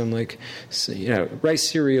give them some rice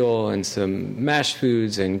cereal and some mashed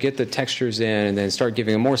foods and get the textures in, and then start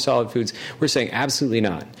giving them more solid foods. We're saying absolutely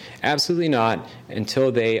not. Absolutely not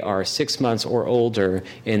until they are 6 months months or older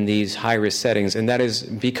in these high-risk settings. And that is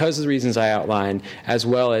because of the reasons I outlined, as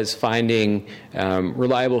well as finding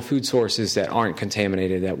reliable food sources that aren't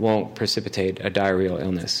contaminated, that won't precipitate a diarrheal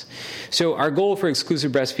illness. So our goal for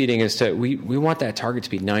exclusive breastfeeding is we want that target to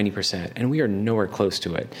be 90%, and we are nowhere close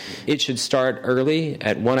to it. It should start early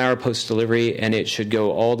at 1 hour post-delivery, and it should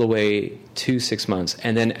go all the way to 6 months.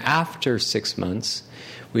 And then after 6 months,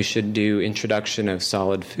 we should do introduction of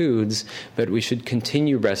solid foods, but we should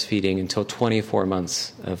continue breastfeeding until 24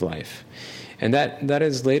 months of life. And that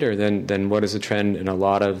is later than what is a trend in a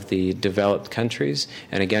lot of the developed countries.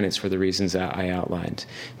 And again, it's for the reasons that I outlined.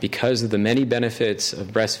 Because of the many benefits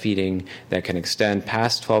of breastfeeding that can extend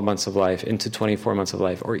past 12 months of life into 24 months of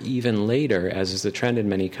life, or even later, as is the trend in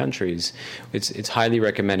many countries, it's highly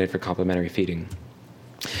recommended for complementary feeding.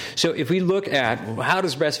 So if we look at how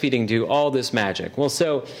does breastfeeding do all this magic? Well,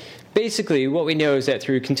 so basically what we know is that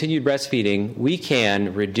through continued breastfeeding, we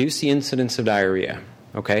can reduce the incidence of diarrhea,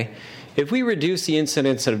 okay? If we reduce the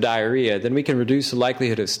incidence of diarrhea, then we can reduce the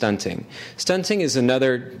likelihood of stunting. Stunting is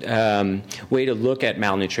another way to look at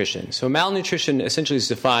malnutrition. So malnutrition essentially is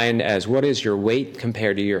defined as what is your weight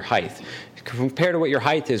compared to your height. Compared to what your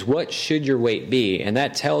height is, what should your weight be? And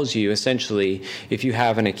that tells you essentially if you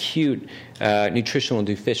have an acute nutritional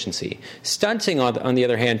deficiency. Stunting, on the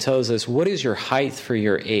other hand, tells us what is your height for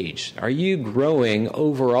your age. Are you growing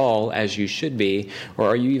overall as you should be, or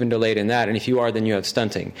are you even delayed in that? And if you are, then you have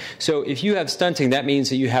stunting. So if you have stunting, that means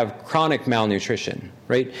that you have chronic malnutrition,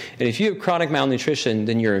 right? And if you have chronic malnutrition,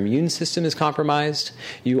 then your immune system is compromised.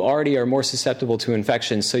 You already are more susceptible to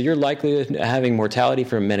infections. So your likelihood of having mortality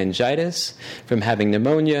from meningitis, from having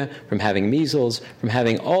pneumonia, from having measles, from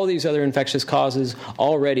having all these other infectious causes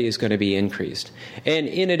already is going to be increased. And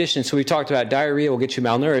in addition, so we talked about diarrhea will get you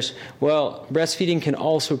malnourished. Well, breastfeeding can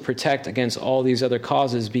also protect against all these other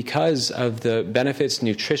causes because of the benefits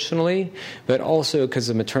nutritionally, but also because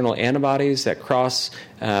of maternal antibodies that cross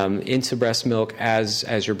into breast milk as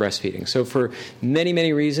you're breastfeeding. So for many,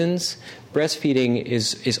 many reasons, breastfeeding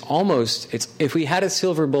is almost, if we had a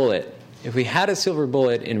silver bullet,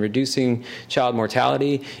 in reducing child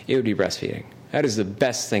mortality, it would be breastfeeding. That is the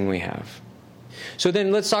best thing we have. So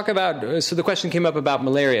then let's talk about, so the question came up about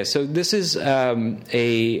malaria. So this is an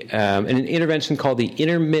intervention called the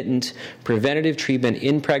intermittent preventative treatment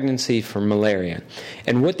in pregnancy for malaria.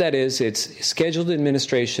 And what that is, it's scheduled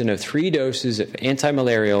administration of 3 doses of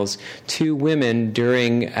antimalarials to women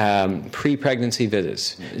during pre-pregnancy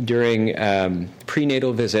visits. During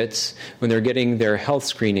prenatal visits, when they're getting their health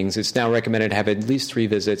screenings, it's now recommended to have at least 3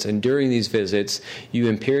 visits. And during these visits, you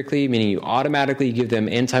empirically, meaning you automatically give them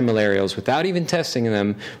antimalarials without even testing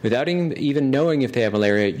them, without even knowing if they have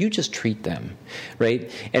malaria, you just treat them, right?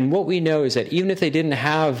 And what we know is that even if they didn't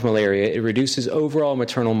have malaria, it reduces overall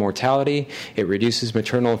maternal mortality, it reduces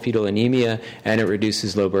maternal fetal anemia, and it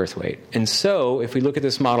reduces low birth weight. And so if we look at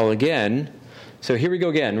this model again, so here we go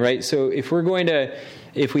again, right? So if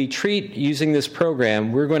we treat using this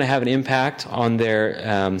program, we're going to have an impact on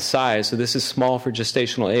their size. So this is small for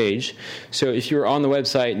gestational age. So if you were on the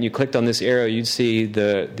website and you clicked on this arrow, you'd see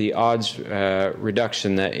the odds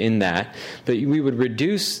reduction in that. But we would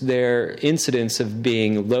reduce their incidence of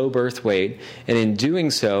being low birth weight, and in doing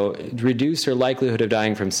so, reduce their likelihood of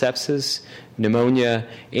dying from sepsis, pneumonia,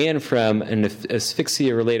 and from an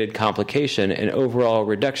asphyxia-related complication, and overall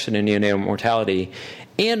reduction in neonatal mortality.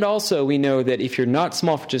 And also, we know that if you're not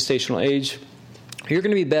small for gestational age, you're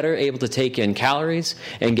going to be better able to take in calories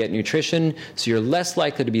and get nutrition, so you're less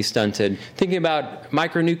likely to be stunted. Thinking about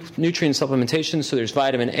micronutrient supplementation, so there's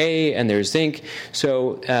vitamin A and there's zinc.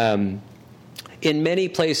 So in many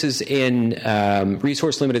places in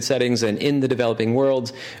resource-limited settings and in the developing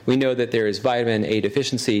world, we know that there is vitamin A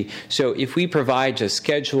deficiency. So if we provide just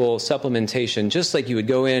schedule supplementation, just like you would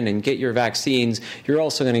go in and get your vaccines, you're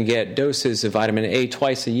also going to get doses of vitamin A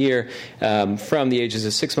twice a year from the ages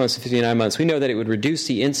of 6 months to 59 months. We know that it would reduce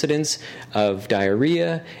the incidence of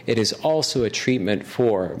diarrhea. It is also a treatment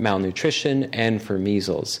for malnutrition and for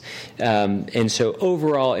measles. And so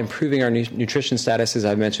overall, improving our nutrition status, as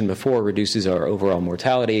I've mentioned before, reduces our overall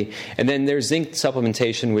mortality. And then there's zinc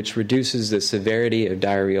supplementation, which reduces the severity of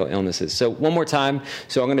diarrheal illnesses. So one more time.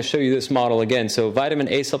 So I'm going to show you this model again. So vitamin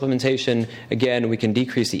A supplementation, again, we can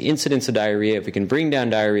decrease the incidence of diarrhea. If we can bring down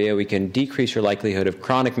diarrhea, we can decrease your likelihood of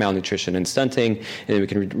chronic malnutrition and stunting, and then we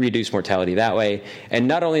can reduce mortality that way. And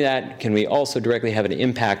not only that, can we also directly have an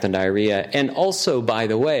impact on diarrhea. And also, by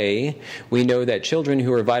the way, we know that children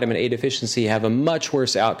who are vitamin A deficiency have a much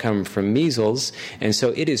worse outcome from measles, and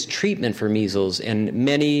so it is treatment for measles in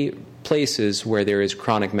many places where there is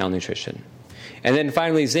chronic malnutrition. And then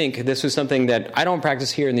finally, zinc. This was something that I don't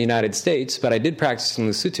practice here in the United States, but I did practice in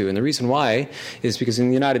Lesotho. And the reason why is because in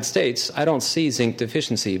the United States, I don't see zinc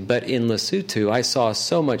deficiency. But in Lesotho, I saw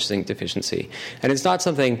so much zinc deficiency. And it's not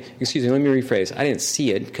something, excuse me, let me rephrase. I didn't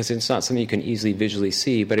see it because it's not something you can easily visually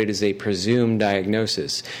see, but it is a presumed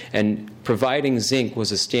diagnosis. And providing zinc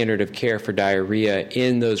was a standard of care for diarrhea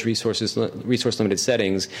in those resource-limited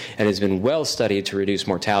settings and has been well studied to reduce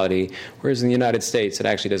mortality, whereas in the United States, it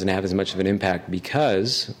actually doesn't have as much of an impact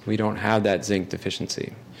because we don't have that zinc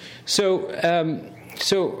deficiency. So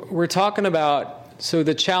we're talking about, so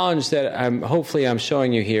the challenge that hopefully I'm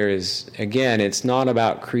showing you here is, again, it's not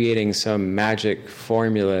about creating some magic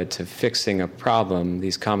formula to fixing a problem,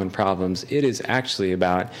 these common problems. It is actually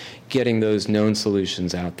about getting those known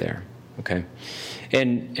solutions out there. Okay,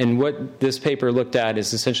 and what this paper looked at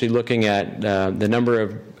is essentially looking at the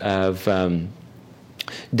number of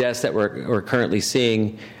deaths that we're currently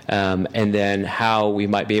seeing, and then how we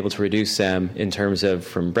might be able to reduce them in terms of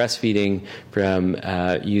from breastfeeding, from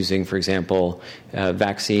using, for example,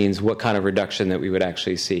 vaccines, what kind of reduction that we would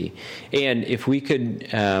actually see. And if we could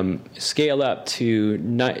scale up to,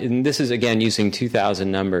 and this is again using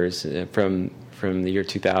 2000 numbers from the year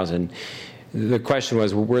 2000, the question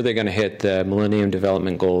was, well, were they going to hit the Millennium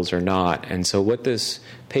Development Goals or not? And so what this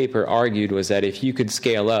paper argued was that if you could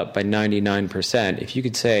scale up by 99%, if you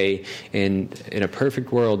could say in a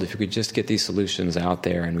perfect world, if you could just get these solutions out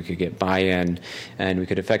there and we could get buy-in and we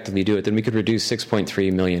could effectively do it, then we could reduce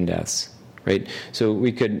 6.3 million deaths. Right, so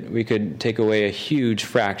we could take away a huge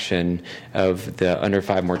fraction of the under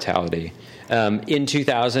 5 mortality. In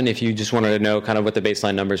 2000, if you just wanted to know kind of what the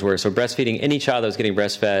baseline numbers were, so breastfeeding, any child that was getting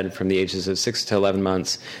breastfed from the ages of 6 to 11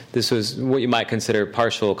 months, this was what you might consider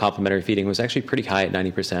partial complementary feeding, was actually pretty high at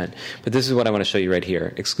 90%. But this is what I want to show you right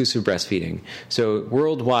here, exclusive breastfeeding. So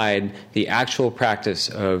worldwide, the actual practice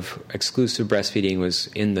of exclusive breastfeeding was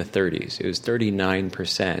in the 30s. It was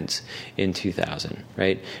 39% in 2000,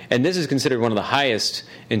 right? And this is considered one of the highest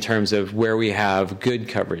in terms of where we have good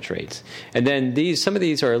coverage rates. And then some of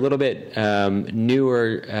these are a little bit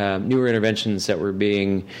newer interventions that were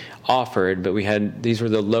being offered, but these were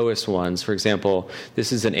the lowest ones. For example,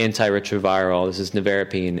 this is an antiretroviral, this is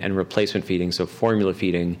nevirapine, and replacement feeding, so formula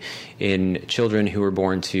feeding in children who were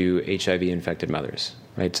born to HIV-infected mothers.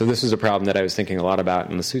 Right, so this is a problem that I was thinking a lot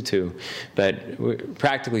about in Lesotho, but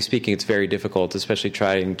practically speaking, it's very difficult, especially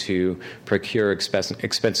trying to procure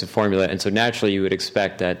expensive formula, and so naturally you would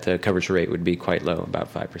expect that the coverage rate would be quite low,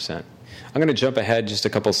 about 5%. I'm going to jump ahead just a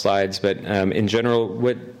couple slides, but in general,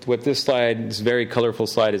 what this slide, this very colorful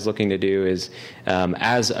slide, is looking to do is,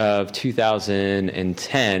 as of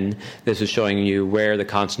 2010, this is showing you where the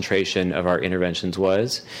concentration of our interventions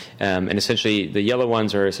was, and essentially the yellow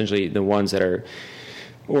ones are essentially the ones that are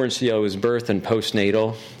orange to yellow is birth and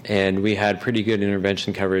postnatal, and we had pretty good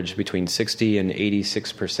intervention coverage between 60 and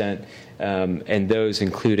 86%, and those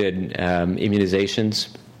included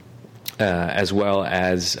immunizations, as well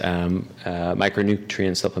as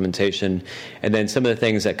micronutrient supplementation. And then some of the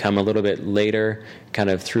things that come a little bit later, kind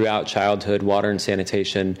of throughout childhood, water and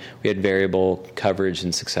sanitation, we had variable coverage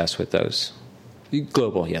and success with those.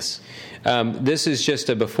 Global, yes. This is just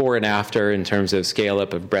a before and after in terms of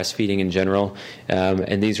scale-up of breastfeeding in general.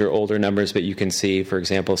 And these are older numbers, but you can see, for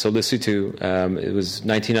example, so Lesotho, it was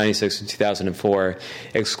 1996 to 2004,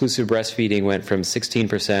 exclusive breastfeeding went from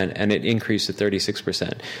 16% and it increased to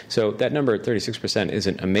 36%. So that number at 36%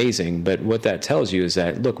 isn't amazing, but what that tells you is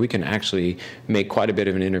that, look, we can actually make quite a bit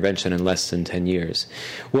of an intervention in less than 10 years.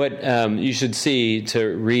 What you should see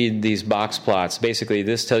to read these box plots, basically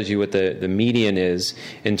this tells you what the median is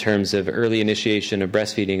in terms of early initiation of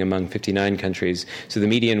breastfeeding among 59 countries. So the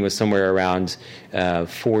median was somewhere around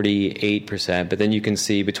 48%, but then you can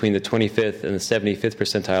see between the 25th and the 75th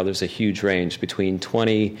percentile, there's a huge range. Between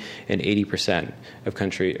 20 and 80% of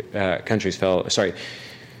countries fell,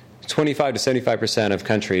 25 to 75% of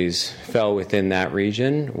countries fell within that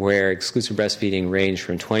region, where exclusive breastfeeding ranged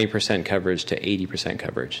from 20% coverage to 80%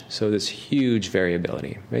 coverage. So there's huge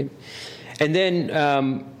variability, right? And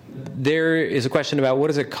then there is a question about what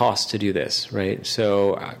does it cost to do this, right?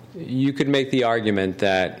 So you could make the argument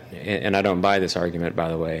that, and I don't buy this argument, by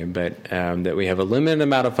the way, but that we have a limited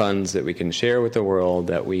amount of funds that we can share with the world,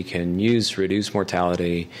 that we can use to reduce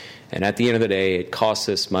mortality, And at the end of the day, it costs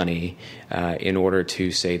us money in order to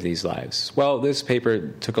save these lives. Well, this paper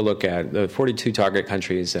took a look at the 42 target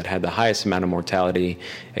countries that had the highest amount of mortality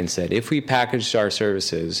and said if we packaged our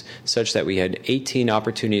services such that we had 18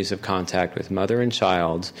 opportunities of contact with mother and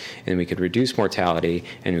child, and we could reduce mortality,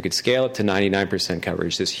 and we could scale up to 99%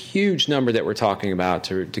 coverage, this huge number that we're talking about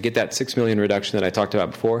to get that 6 million reduction that I talked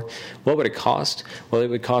about before, what would it cost? Well, it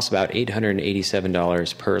would cost about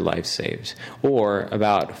 $887 per life saved, or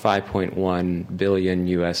about $5.1 billion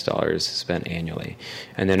US dollars spent annually.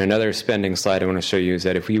 And then another spending slide I want to show you is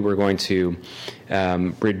that if we were going to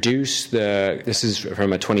reduce this is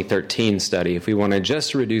from a 2013 study, if we want to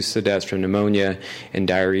just reduce the deaths from pneumonia and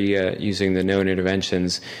diarrhea using the known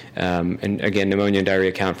interventions, and again, pneumonia and diarrhea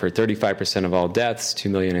account for 35% of all deaths, 2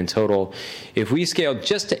 million in total. If we scaled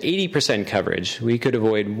just to 80% coverage, we could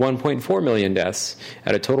avoid 1.4 million deaths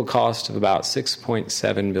at a total cost of about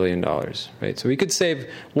 $6.7 billion. Right? So we could save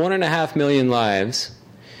 1.5 million lives.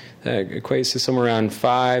 That equates to somewhere around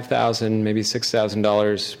 $5,000, maybe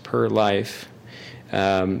 $6,000 per life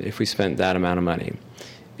if we spent that amount of money.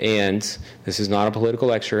 And this is not a political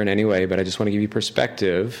lecture in any way, but I just want to give you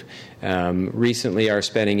perspective. Recently, our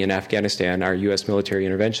spending in Afghanistan, our U.S. military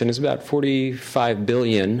intervention, is about $45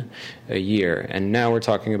 billion a year. And now we're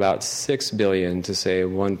talking about $6 billion to say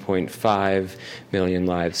 1.5 million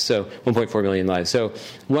lives. So 1.4 million lives. So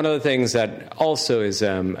one of the things that also is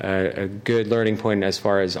a good learning point as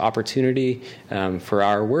far as opportunity for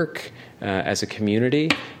our work as a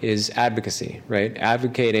community is advocacy, right?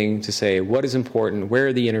 Advocating to say what is important, where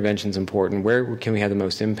are the interventions important, where can we have the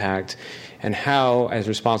most impact, and how, as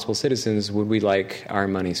responsible citizens, would we like our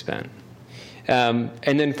money spent. And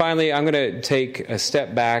then finally, I'm going to take a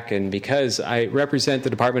step back, and because I represent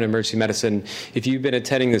the Department of Emergency Medicine, if you've been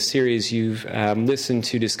attending this series, you've listened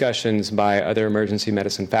to discussions by other emergency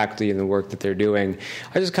medicine faculty and the work that they're doing.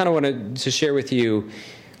 I just kind of wanted to share with you,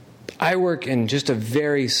 I work in just a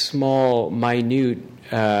very small, minute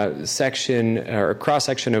section or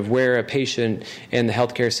cross-section of where a patient and the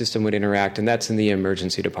healthcare system would interact, and that's in the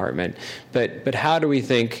emergency department. But how do we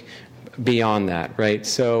think beyond that, right?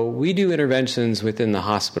 So we do interventions within the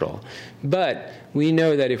hospital, but we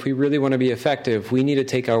know that if we really want to be effective, we need to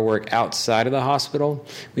take our work outside of the hospital.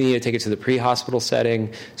 We need to take it to the pre-hospital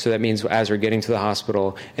setting, so that means as we're getting to the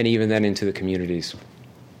hospital, and even then into the communities.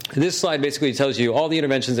 This slide basically tells you all the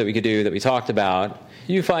interventions that we could do that we talked about.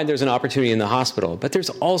 You find there's an opportunity in the hospital, but there's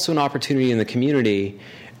also an opportunity in the community,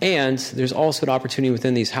 and there's also an opportunity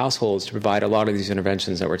within these households to provide a lot of these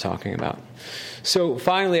interventions that we're talking about. So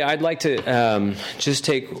finally, I'd like to just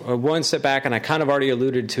take one step back, and I kind of already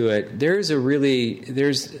alluded to it.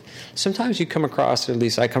 Sometimes you come across, or at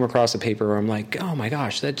least I come across a paper where I'm like, oh my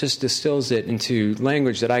gosh, that just distills it into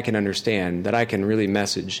language that I can understand, that I can really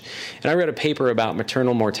message. And I read a paper about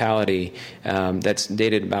maternal mortality that's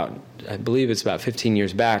dated about, I believe it's about 15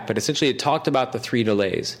 years back, but essentially it talked about the 3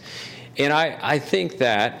 delays. And I think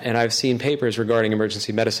that, and I've seen papers regarding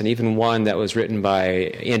emergency medicine, even one that was written by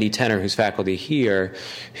Andy Tenner, who's faculty here,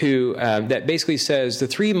 who that basically says the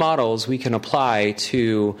 3 models we can apply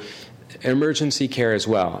to emergency care as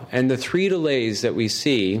well. And the 3 delays that we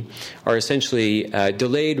see are essentially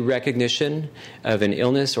delayed recognition of an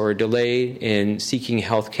illness or a delay in seeking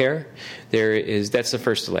health care. That's the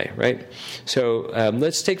first delay, right? So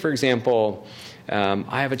let's take, for example,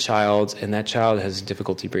 I have a child, and that child has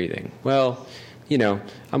difficulty breathing. Well,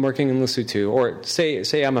 I'm working in Lesotho, or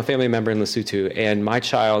say I'm a family member in Lesotho, and my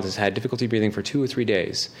child has had difficulty breathing for 2 or 3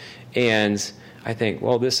 days. And I think,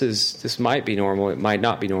 well, this might be normal. It might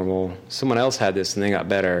not be normal. Someone else had this, and they got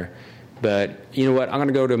better. But you know what? I'm going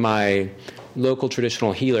to go to my local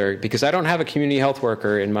traditional healer, because I don't have a community health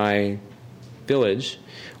worker in my village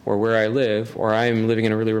or where I live, or I'm living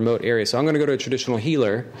in a really remote area. So I'm going to go to a traditional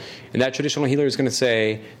healer, and that traditional healer is going to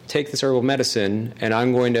say, take this herbal medicine, and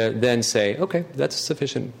I'm going to then say, okay, that's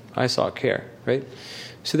sufficient. I sought care, right?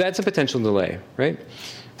 So that's a potential delay, right?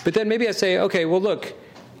 But then maybe I say, okay, well, look,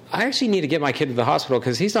 I actually need to get my kid to the hospital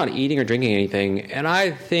because he's not eating or drinking anything, and I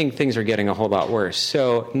think things are getting a whole lot worse.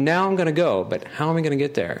 So now I'm going to go, but how am I going to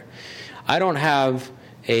get there? I don't have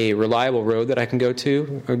a reliable road that I can go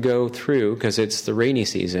through because it's the rainy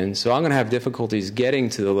season. So I'm going to have difficulties getting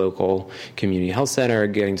to the local community health center or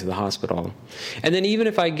getting to the hospital. And then even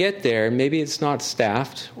if I get there, maybe it's not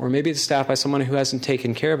staffed, or maybe it's staffed by someone who hasn't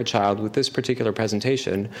taken care of a child with this particular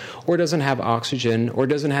presentation, or doesn't have oxygen, or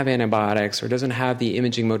doesn't have antibiotics, or doesn't have the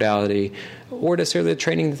imaging modality, or necessarily the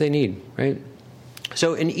training that they need, right?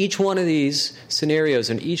 So in each one of these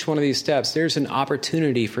scenarios, in each one of these steps, there's an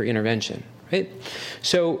opportunity for intervention. right?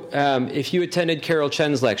 So if you attended Carol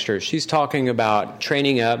Chen's lecture, she's talking about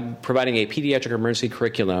training up, providing a pediatric emergency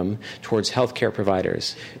curriculum towards healthcare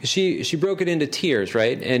providers. She broke it into tiers,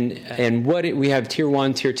 right? And we have tier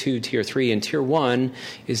 1, tier 2, tier 3, and tier 1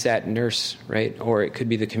 is that nurse, right? Or it could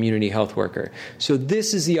be the community health worker. So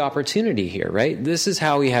this is the opportunity here, right? This is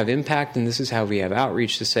how we have impact, and this is how we have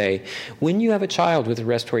outreach to say, when you have a child with a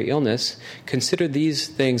respiratory illness, consider these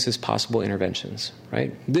things as possible interventions,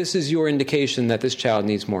 right? This is your indication that this child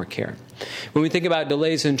needs more care. When we think about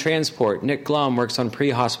delays in transport, Nick Glom works on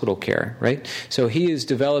pre-hospital care, right? So he is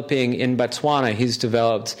developing in Botswana, he's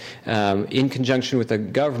developed in conjunction with the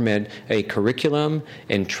government a curriculum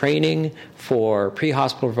and training for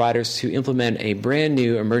pre-hospital providers to implement a brand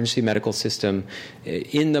new emergency medical system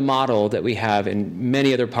in the model that we have in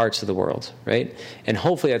many other parts of the world, right? And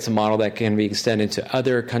hopefully that's a model that can be extended to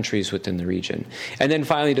other countries within the region. And then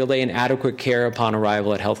finally, delay in adequate care upon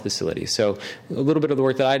arrival at health facilities. So a little bit of the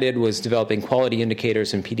work that I did was developing quality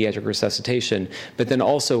indicators in pediatric resuscitation, but then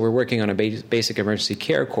also we're working on a basic emergency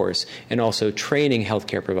care course and also training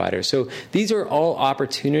healthcare providers. So these are all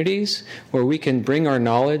opportunities where we can bring our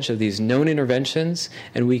knowledge of these known interventions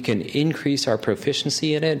and we can increase our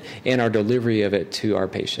proficiency in it and our delivery of it to our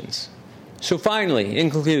patients. So finally, in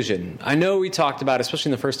conclusion, I know we talked about, especially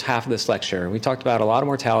in the first half of this lecture, we talked about a lot of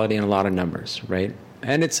mortality and a lot of numbers, right?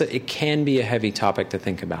 And it can be a heavy topic to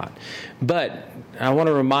think about. But I want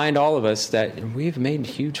to remind all of us that we've made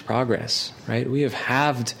huge progress, right? We have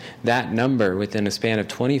halved that number within a span of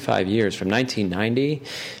 25 years, from 1990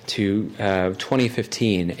 to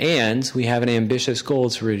 2015. And we have an ambitious goal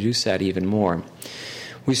to reduce that even more.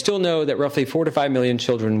 We still know that roughly 4 to 5 million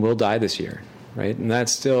children will die this year, right? And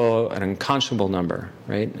that's still an unconscionable number,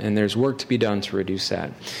 right? And there's work to be done to reduce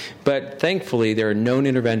that. But thankfully, there are known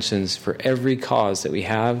interventions for every cause that we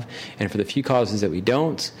have, and for the few causes that we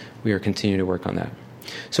don't, we are continuing to work on that.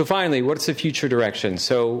 So finally, what's the future direction?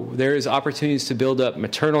 So there is opportunities to build up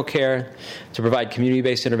maternal care, to provide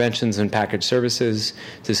community-based interventions and packaged services,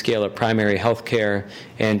 to scale up primary health care,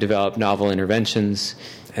 and develop novel interventions.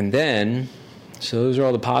 And then, so those are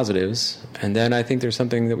all the positives. And then I think there's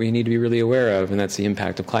something that we need to be really aware of, and that's the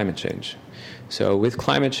impact of climate change. So with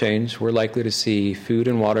climate change, we're likely to see food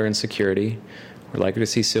and water insecurity. We're likely to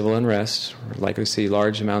see civil unrest. We're likely to see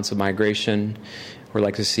large amounts of migration. We're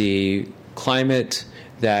likely to see climate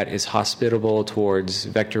that is hospitable towards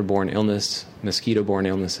vector-borne illness, mosquito-borne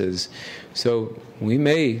illnesses. So we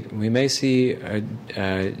may see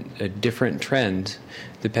a different trend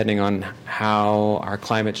depending on how our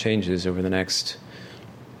climate changes over the next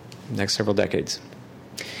several decades.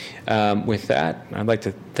 With that, I'd like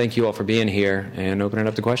to thank you all for being here and open it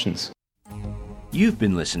up to questions. You've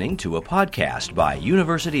been listening to a podcast by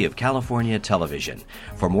University of California Television.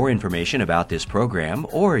 For more information about this program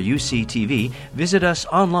or UCTV, visit us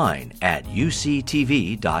online at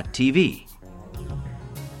uctv.tv.